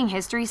love reading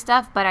history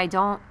stuff, but I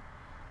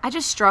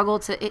just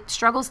struggles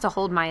to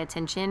hold my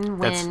attention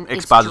when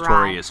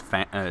expository it's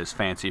dry. is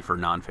fancy for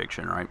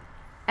nonfiction, right?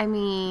 I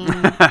mean,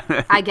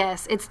 I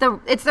guess it's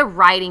the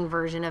writing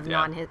version of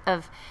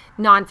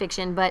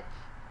nonfiction, but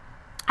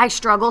I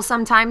struggle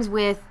sometimes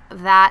with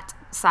that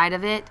side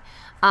of it.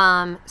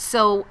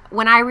 So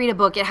when I read a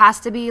book, it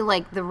has to be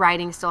the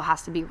writing still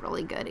has to be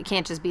really good. It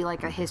can't just be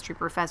a history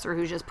professor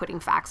who's just putting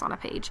facts on a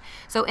page.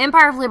 So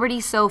Empire of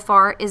Liberty so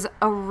far is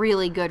a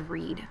really good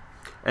read.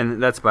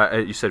 And that's by,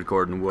 you said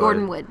Gordon Wood.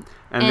 Gordon Wood.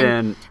 And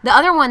then the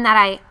other one that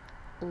I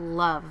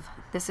love,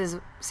 this is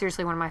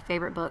seriously one of my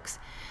favorite books.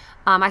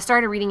 I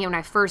started reading it when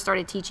I first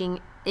started teaching,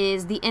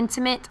 is The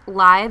Intimate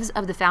Lives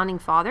of the Founding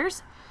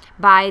Fathers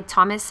by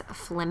Thomas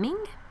Fleming.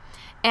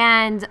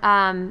 And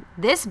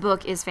this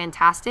book is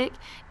fantastic.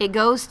 It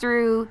goes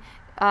through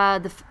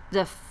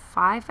the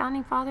 5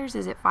 founding fathers.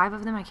 Is it 5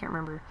 of them? I can't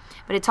remember.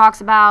 But it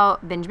talks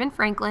about Benjamin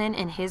Franklin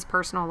and his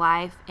personal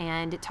life,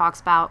 and it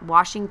talks about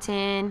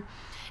Washington.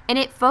 And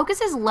it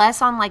focuses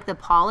less on the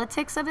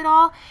politics of it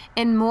all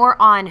and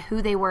more on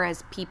who they were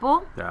as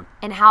people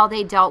and how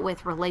they dealt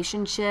with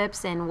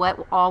relationships and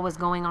what all was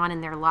going on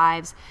in their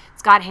lives.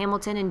 It's got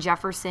Hamilton and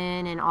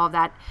Jefferson and all of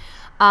that,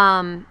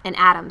 and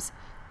Adams.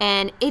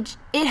 And it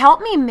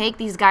helped me make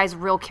these guys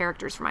real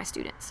characters for my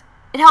students.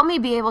 It helped me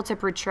be able to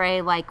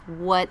portray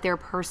what their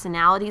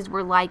personalities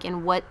were like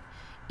and what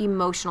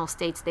emotional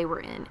states they were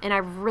in. And I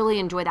really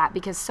enjoy that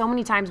because so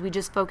many times we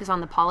just focus on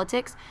the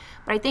politics,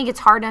 but I think it's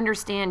hard to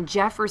understand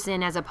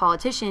Jefferson as a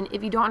politician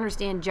if you don't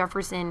understand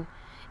Jefferson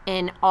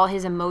and all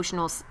his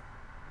emotionals.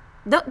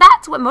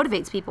 That's what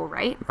motivates people,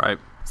 right? Right.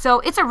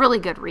 So it's a really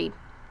good read.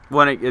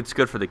 Well, it's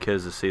good for the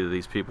kids to see that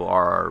these people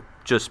are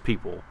just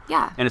people.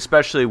 Yeah. And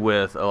especially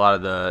with a lot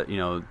of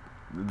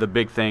the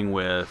big thing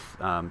with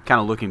kind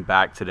of looking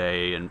back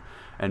today and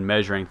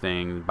measuring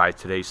things by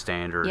today's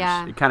standards.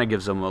 Yeah. It kind of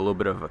gives them a little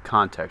bit of a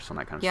context on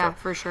that kind of stuff.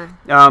 Yeah, for sure.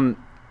 I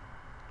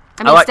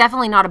mean, it's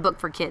definitely not a book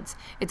for kids.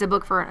 It's a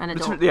book for an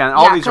adult. Yeah,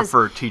 all these are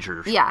for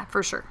teachers. Yeah,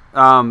 for sure.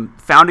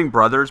 Founding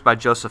Brothers by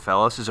Joseph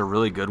Ellis is a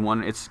really good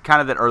one. It's kind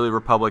of that early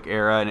Republic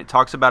era, and it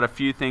talks about a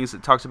few things.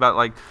 It talks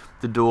about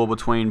the duel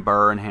between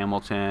Burr and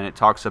Hamilton. It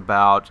talks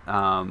about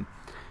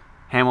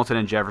Hamilton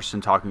and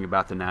Jefferson talking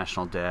about the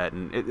national debt,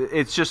 and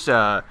it's just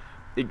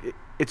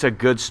it's a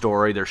good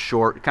story. They're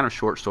short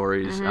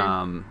stories,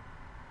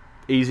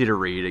 easy to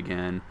read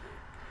again.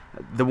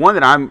 The one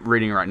that I'm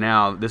reading right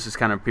now, this is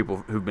kind of people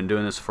who've been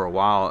doing this for a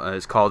while,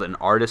 is called An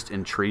Artist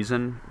in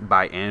Treason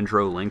by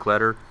Andrew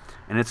Linkletter.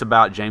 And it's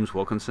about James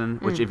Wilkinson,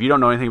 which if you don't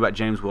know anything about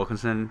James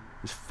Wilkinson,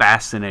 is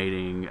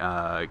fascinating,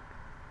 I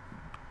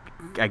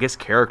guess,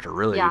 character,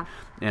 really,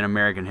 in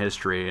American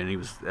history. And he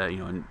was,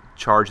 in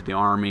charge of the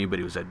Army, but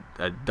he was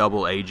a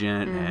double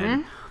agent.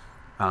 And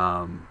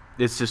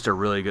it's just a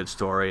really good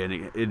story. And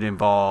it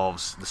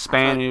involves the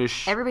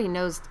Spanish. Everybody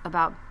knows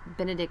about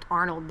Benedict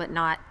Arnold, but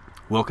not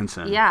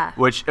Wilkinson. Yeah.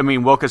 Which, I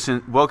mean,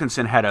 Wilkinson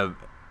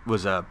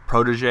was a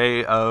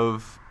protege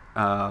of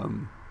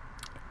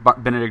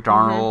Benedict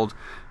Arnold.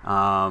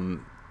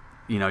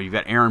 You've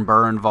got Aaron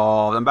Burr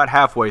involved. I'm about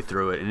halfway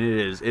through it, and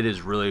it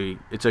is really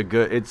it's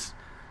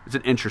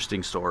an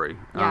interesting story.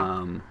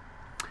 Yeah.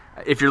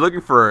 If you're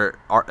looking for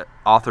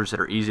authors that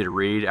are easy to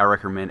read, I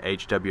recommend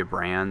H.W.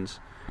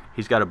 Brands.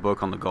 He's got a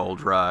book on the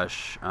Gold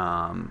Rush,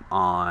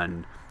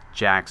 on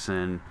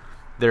Jackson.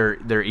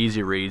 They're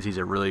easy reads. He's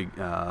a really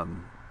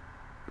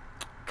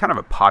kind of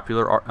a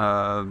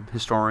popular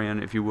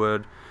historian, if you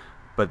would,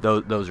 but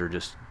those are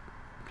just,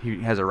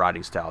 he has a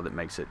writing style that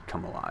makes it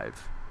come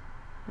alive.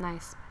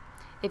 Nice.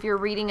 If you're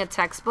reading a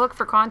textbook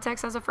for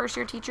context as a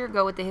first-year teacher,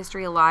 go with the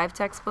History Alive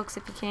textbooks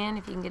if you can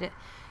get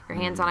your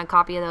hands on a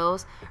copy of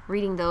those.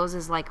 Reading those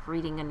is like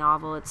reading a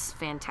novel. It's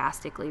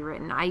fantastically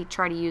written. I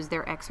try to use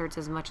their excerpts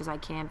as much as I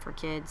can for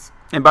kids.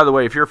 And by the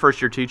way, if you're a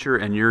first-year teacher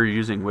and you're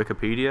using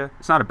Wikipedia,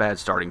 it's not a bad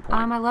starting point.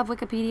 I love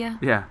Wikipedia.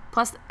 Yeah.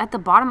 Plus, at the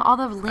bottom, all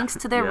the links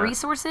to their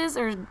resources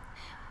are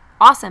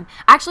awesome.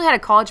 I actually had a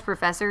college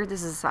professor,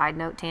 this is a side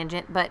note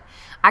tangent, but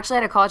I actually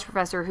had a college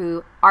professor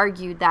who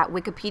argued that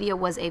Wikipedia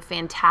was a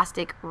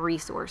fantastic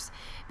resource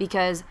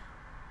because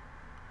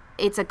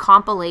it's a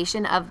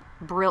compilation of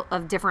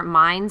different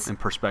minds and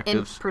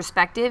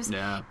perspectives.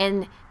 Yeah.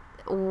 And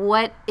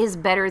what is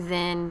better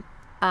than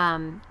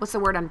what's the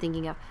word I'm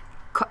thinking of?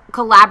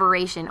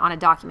 collaboration on a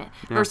document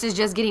versus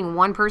just getting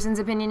one person's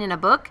opinion in a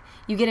book.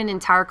 You get an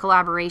entire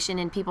collaboration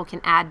and people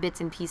can add bits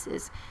and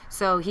pieces.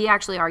 So he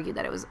actually argued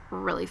that it was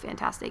really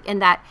fantastic,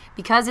 and that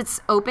because it's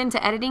open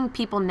to editing,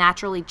 people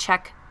naturally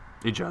check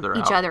each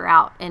other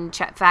out and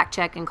fact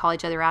check and call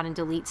each other out and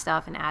delete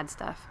stuff and add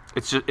stuff.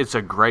 It's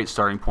a great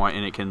starting point,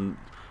 and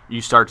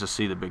you start to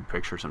see the big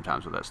picture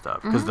sometimes with that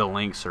stuff because the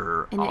links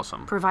are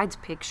awesome. It provides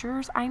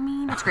pictures. I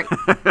mean, it's great.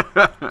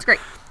 It's great.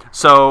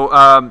 So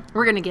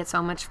we're gonna get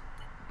so much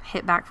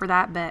hit back for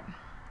that, but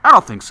I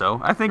don't think so.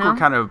 I think we're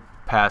kind of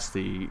past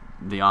the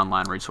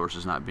online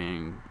resources not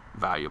being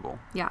valuable.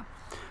 Yeah.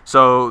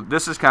 So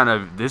this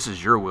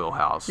is your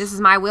wheelhouse. This is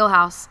my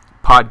wheelhouse.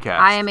 Podcast.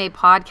 I am a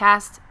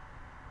podcast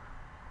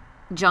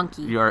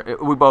junkie.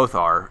 We both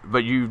are,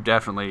 but you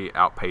definitely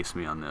outpace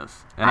me on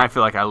this. And I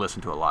feel like I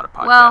listen to a lot of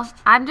podcasts. Well,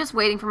 I'm just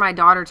waiting for my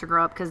daughter to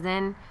grow up because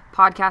then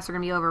podcasts are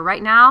going to be over.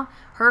 Right now,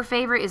 her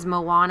favorite is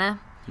Moana,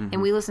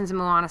 and we listen to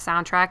Moana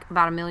soundtrack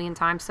about 1 million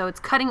times, so it's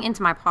cutting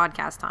into my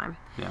podcast time.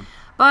 Yeah.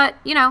 But,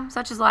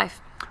 such is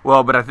life.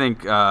 Well, but I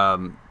think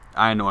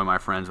I annoy my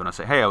friends when I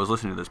say, "Hey, I was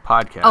listening to this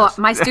podcast." Oh,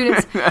 my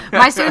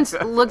students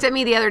looked at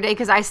me the other day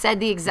because I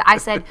said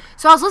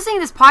so I was listening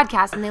to this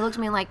podcast, and they looked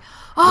at me like,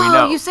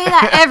 "Oh, you say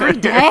that every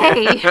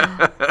day."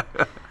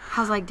 I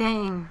was like,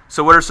 "Dang."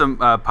 So, what are some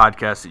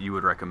podcasts that you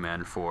would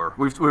recommend for?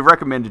 We've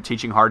recommended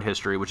Teaching Hard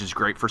History, which is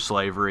great for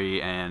slavery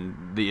and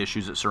the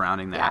issues that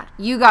surrounding that.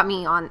 Yeah, you got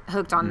me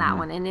hooked on that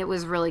one, and it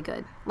was really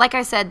good. Like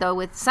I said, though,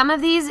 with some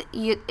of these,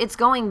 it's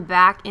going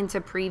back into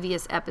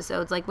previous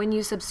episodes. Like when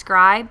you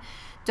subscribe,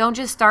 don't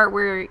just start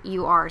where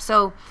you are.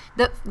 So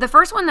the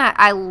first one that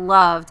I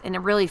loved and I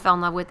really fell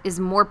in love with is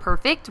More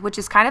Perfect, which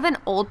is kind of an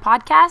old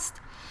podcast.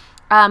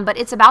 But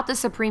it's about the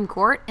Supreme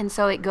Court, and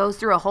so it goes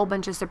through a whole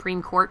bunch of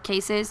Supreme Court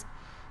cases.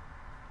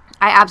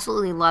 I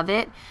absolutely love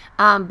it.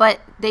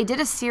 But they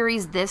did a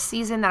series this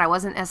season that I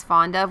wasn't as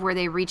fond of, where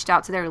they reached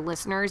out to their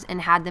listeners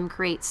and had them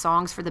create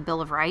songs for the Bill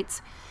of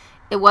Rights.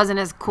 It wasn't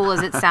as cool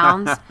as it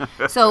sounds.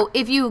 So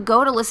if you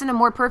go to listen to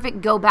More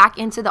Perfect, go back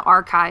into the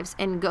archives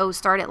and go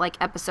start at like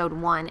episode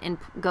 1 and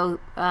go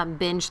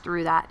binge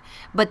through that.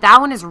 But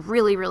that one is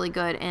really, really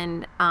good,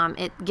 and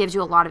it gives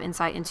you a lot of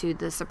insight into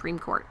the Supreme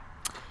Court.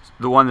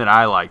 The one that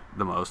I like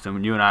the most,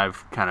 and you and I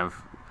have kind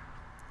of,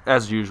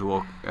 as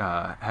usual,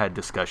 had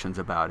discussions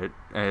about it,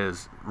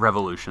 is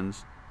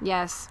Revolutions.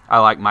 Yes. I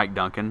like Mike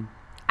Duncan.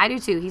 I do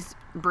too. He's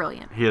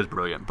brilliant. He is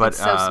brilliant. But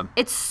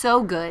it's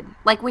so good.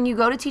 Like when you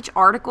go to teach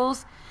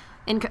articles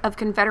of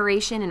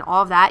Confederation and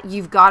all of that,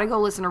 you've got to go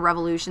listen to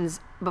Revolutions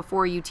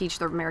before you teach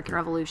the American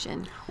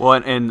Revolution. Well,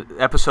 and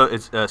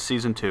it's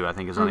season 2, I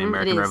think, is on the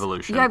American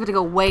Revolution. You have to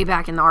go way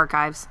back in the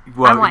archives.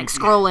 Well, I'm like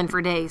scrolling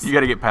for days. You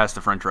got to get past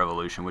the French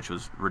Revolution, which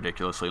was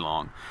ridiculously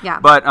long. Yeah.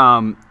 But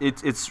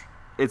it's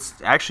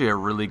actually a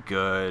really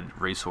good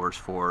resource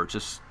for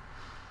just.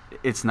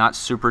 It's not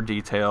super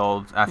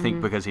detailed, I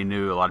think, because a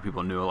lot of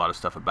people knew a lot of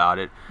stuff about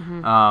it.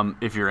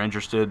 If you're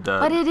interested.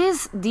 But it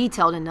is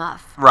detailed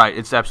enough. Right,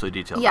 it's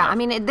absolutely detailed enough. I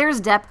mean,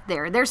 there's depth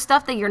there. There's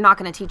stuff that you're not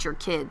going to teach your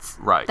kids.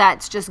 Right.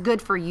 That's just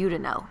good for you to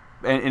know.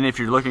 And if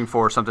you're looking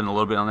for something a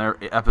little bit on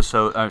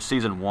there,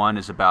 season 1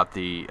 is about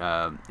the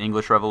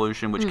English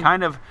Revolution, which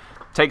kind of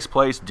takes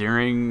place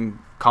during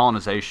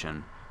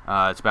colonization.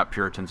 It's about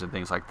Puritans and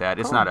things like that.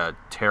 Cool. It's not a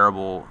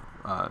terrible...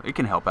 it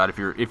can help out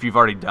if you've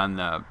already done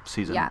the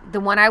season. Yeah, the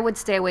one I would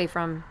stay away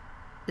from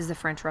is the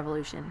French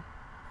Revolution,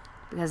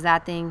 because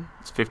that thing.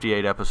 It's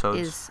 58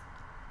 episodes.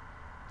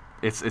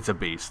 It's a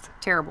beast.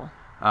 Terrible.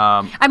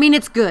 I mean,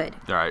 it's good.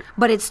 Right.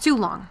 But it's too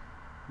long.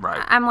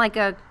 Right. I'm like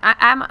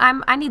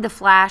I need the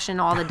flash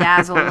and all the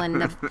dazzle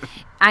and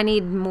I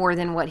need more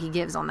than what he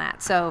gives on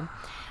that. So,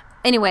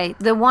 anyway,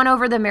 the one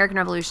over the American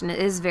Revolution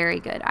is very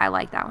good. I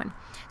like that one.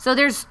 So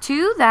there's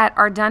 2 that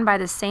are done by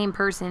the same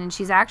person, and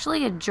she's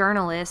actually a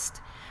journalist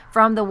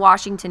from the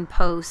Washington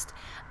Post.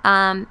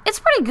 It's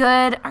pretty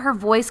good. Her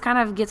voice kind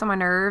of gets on my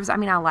nerves. I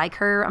mean, I like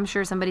her. I'm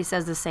sure somebody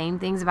says the same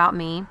things about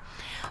me.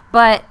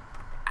 But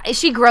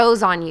she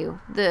grows on you,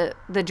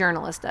 the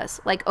journalist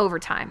does, like over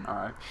time. All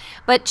right.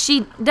 But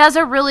she does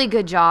a really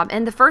good job.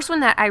 And the first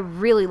one that I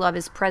really love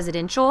is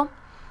Presidential.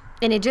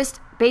 And it just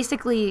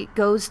basically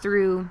goes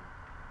through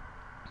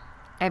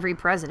every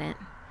president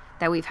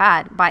that we've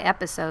had by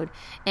episode.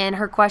 And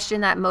her question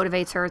that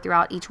motivates her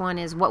throughout each one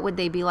is, what would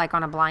they be like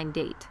on a blind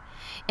date?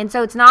 And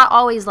so it's not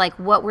always like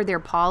what were their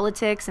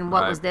politics and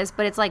what was this,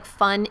 but it's like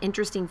fun,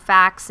 interesting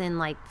facts and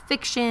like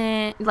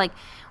fiction, like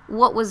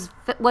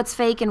what's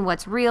fake and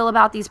what's real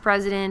about these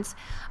presidents.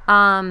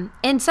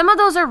 And some of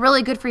those are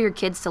really good for your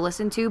kids to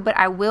listen to, but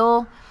I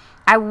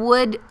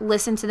would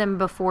listen to them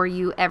before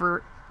you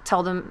ever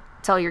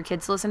tell your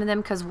kids to listen to them,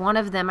 because one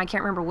of them, I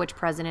can't remember which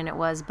president it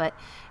was, but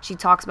she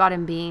talks about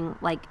him being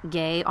like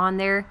gay on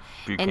there.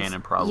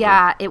 Buchanan, probably.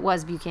 Yeah, it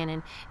was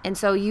Buchanan. And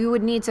so you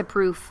would need to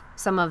proof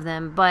some of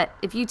them. But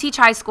if you teach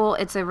high school,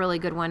 it's a really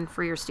good one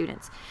for your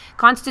students.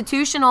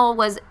 Constitutional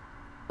was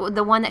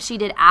the one that she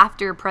did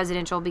after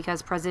Presidential,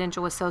 because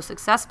Presidential was so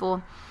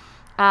successful.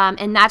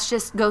 And that's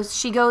just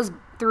she goes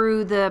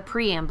through the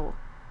preamble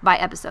by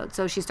episode.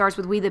 So she starts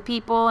with We the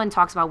People and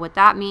talks about what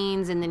that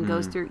means and then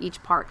goes through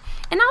each part.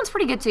 And that one's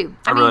pretty good too.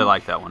 I really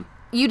like that one.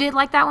 You did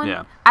like that one?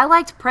 Yeah. I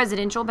liked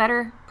Presidential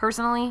better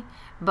personally,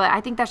 but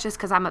I think that's just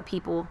because I'm a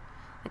people.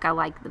 Like I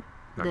like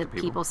the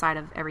people side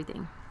of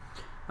everything.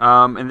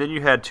 And then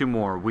you had two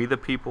more, We the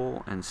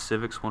People and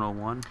Civics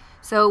 101.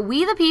 So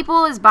We the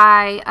People is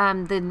by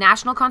the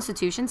National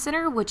Constitution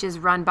Center, which is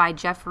run by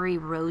Jeffrey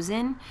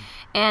Rosen.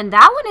 And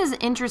that one is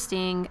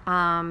interesting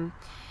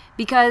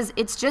because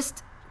it's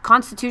just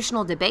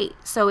constitutional debate.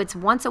 So it's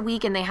once a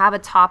week and they have a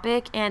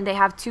topic and they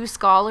have two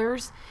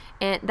scholars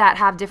that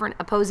have different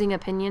opposing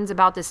opinions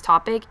about this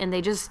topic and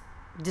they just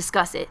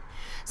discuss it.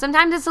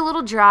 Sometimes it's a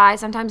little dry,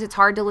 sometimes it's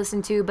hard to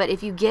listen to, but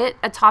if you get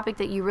a topic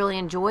that you really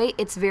enjoy,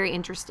 it's very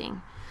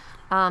interesting.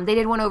 They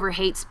did one over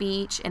hate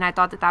speech, and I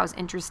thought that was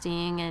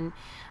interesting,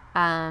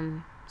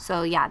 and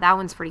so yeah, that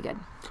one's pretty good.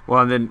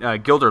 Well, and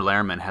then Gilder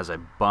Lehrman has a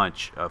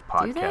bunch of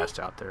podcasts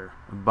out there,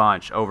 a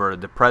bunch over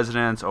the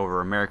presidents,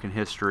 over American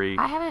history.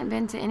 I haven't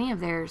been to any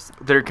of theirs.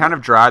 They're kind of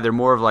dry. They're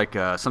more of like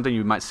something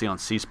you might see on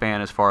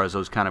C-SPAN as far as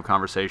those kind of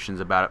conversations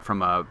about it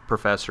from a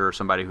professor or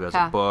somebody who has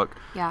a book.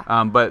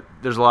 Yeah. But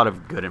there's a lot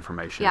of good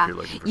information if you're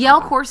looking for Yale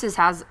something. Courses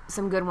has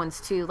some good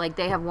ones too. Like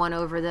they have one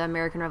over the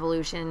American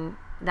Revolution.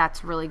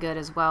 That's really good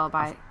as well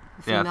by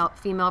a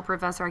female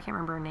professor. I can't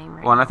remember her name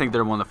right Well, and now. I think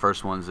they're one of the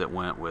first ones that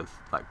went with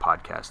like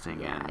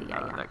podcasting and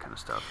that kind of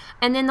stuff.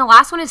 And then the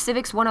last one is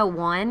Civics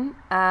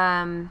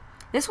 101.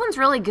 This one's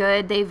really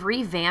good. They've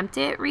revamped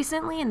it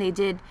recently, and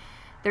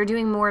they're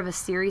doing more of a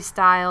series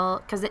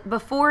style because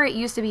before it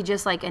used to be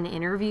just like an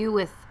interview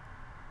with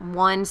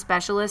one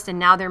specialist, and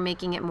now they're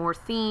making it more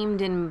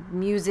themed and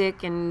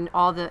music and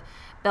all the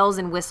bells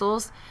and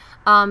whistles.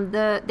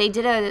 They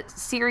did a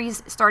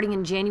series starting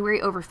in January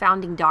over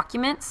founding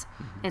documents.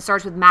 It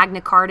starts with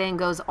Magna Carta and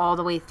goes all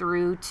the way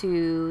through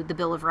to the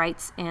Bill of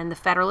Rights and the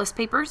Federalist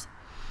Papers.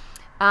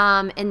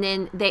 And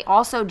then they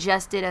also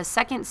just did a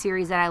second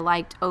series that I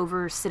liked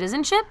over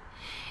citizenship.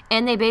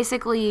 And they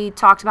basically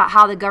talked about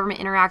how the government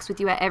interacts with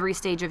you at every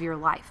stage of your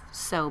life.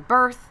 So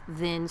birth,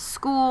 then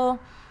school,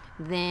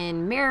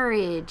 then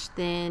marriage,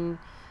 then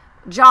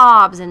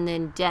jobs, and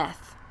then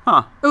death.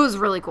 Huh. It was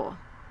really cool.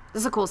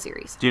 This is a cool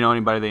series. Do you know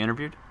anybody they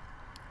interviewed?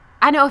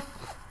 I know a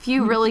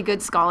few really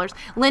good scholars.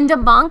 Linda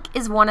Monk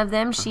is one of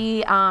them.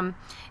 She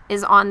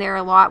is on there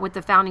a lot with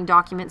the Founding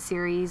Document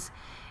series.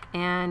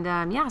 And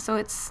so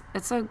it's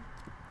a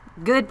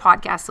good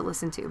podcast to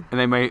listen to. And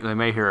they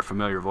may hear a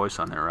familiar voice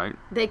on there, right?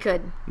 They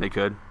could. They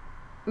could?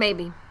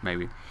 Maybe.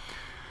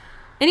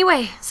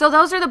 Anyway, so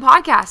those are the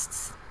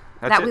podcasts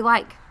that we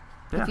like.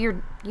 Yeah. If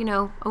you're,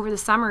 over the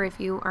summer, if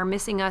you are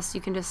missing us,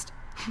 you can just...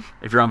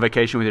 If you're on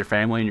vacation with your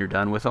family and you're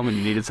done with them and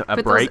you needed a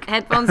put break. Those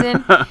headphones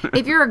in.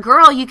 If you're a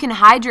girl, you can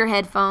hide your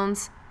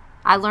headphones.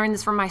 I learned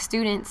this from my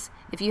students.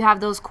 If you have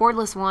those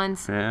cordless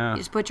ones, you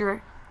just put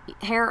your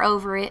hair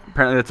over it.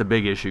 Apparently that's a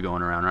big issue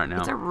going around right now.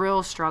 It's a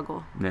real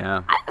struggle.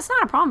 Yeah. It's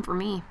not a problem for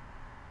me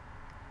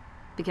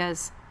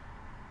because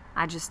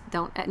I just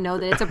don't know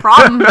that it's a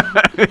problem.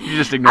 You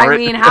just ignore it? I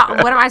mean,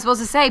 what am I supposed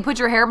to say? Put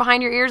your hair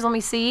behind your ears, let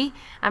me see?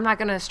 I'm not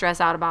going to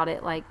stress out about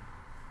it. Like,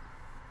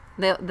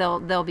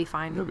 they'll be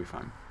fine. They'll be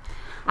fine.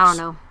 I don't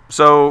know.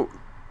 So,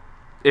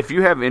 if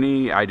you have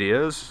any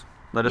ideas,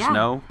 let us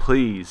know.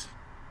 Please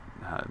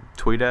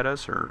tweet at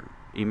us or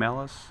email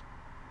us.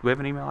 Do we have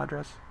an email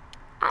address?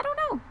 I don't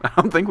know.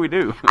 I don't think we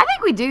do. I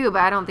think we do,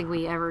 but I don't think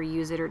we ever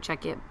use it or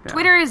check it. Yeah.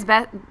 Twitter is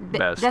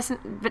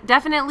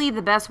definitely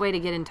the best way to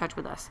get in touch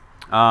with us.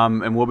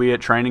 And we'll be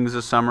at trainings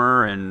this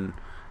summer and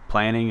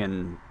planning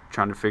and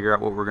trying to figure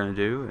out what we're going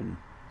to do. And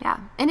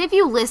and if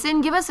you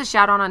listen, give us a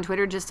shout out on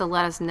Twitter just to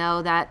let us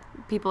know that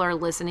people are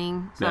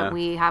listening, so that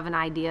we have an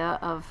idea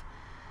of,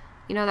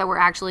 that we're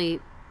actually,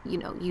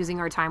 using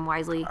our time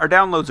wisely. Our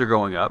downloads are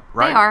going up,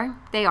 right?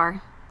 They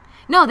are.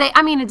 No,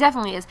 it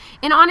definitely is.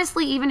 And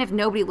honestly, even if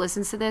nobody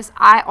listens to this,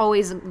 I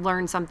always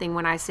learn something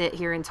when I sit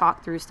here and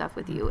talk through stuff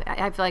with you.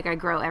 I feel like I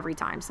grow every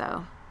time,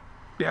 so.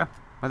 Yeah,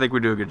 I think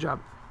we do a good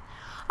job.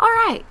 All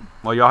right.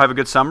 Well, y'all have a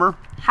good summer.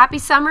 Happy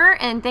summer,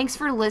 and thanks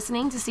for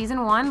listening to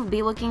Season 1. We'll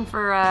be looking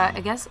for, I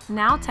guess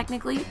now,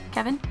 technically,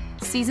 Kevin,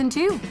 Season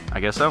 2.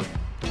 I guess so.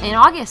 In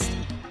August.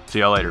 See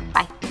y'all later.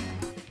 Bye.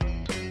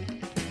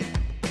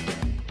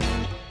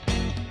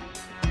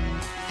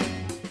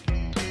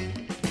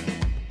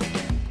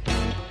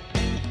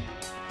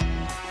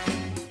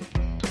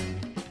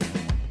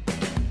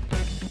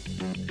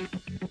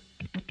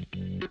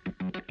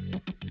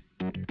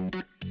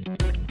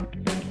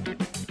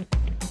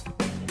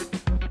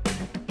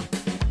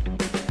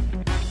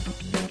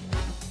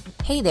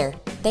 Hey there,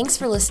 thanks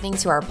for listening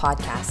to our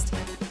podcast.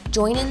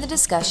 Join in the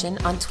discussion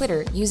on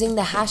Twitter using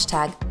the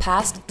hashtag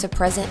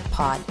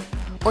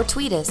 #PastToPresentPod or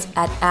tweet us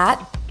at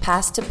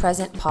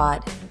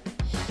 @PastToPresentPod.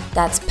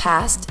 That's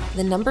past,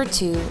 the number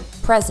 2,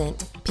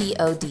 present,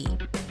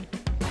 POD.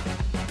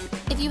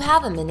 If you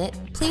have a minute,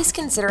 please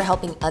consider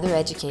helping other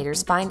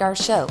educators find our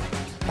show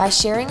by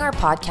sharing our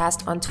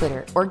podcast on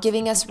Twitter or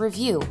giving us a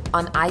review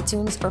on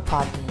iTunes or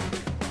Podbean.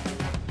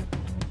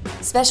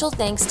 Special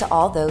thanks to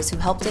all those who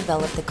helped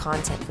develop the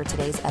content for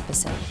today's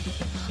episode.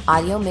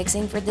 Audio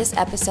mixing for this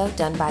episode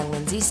done by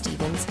Lindsay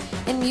Stevens,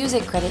 and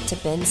music credit to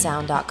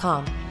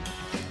bensound.com.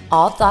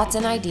 All thoughts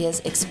and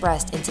ideas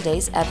expressed in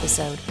today's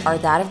episode are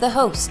that of the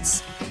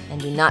hosts and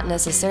do not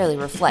necessarily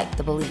reflect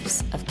the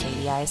beliefs of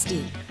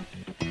KDISD.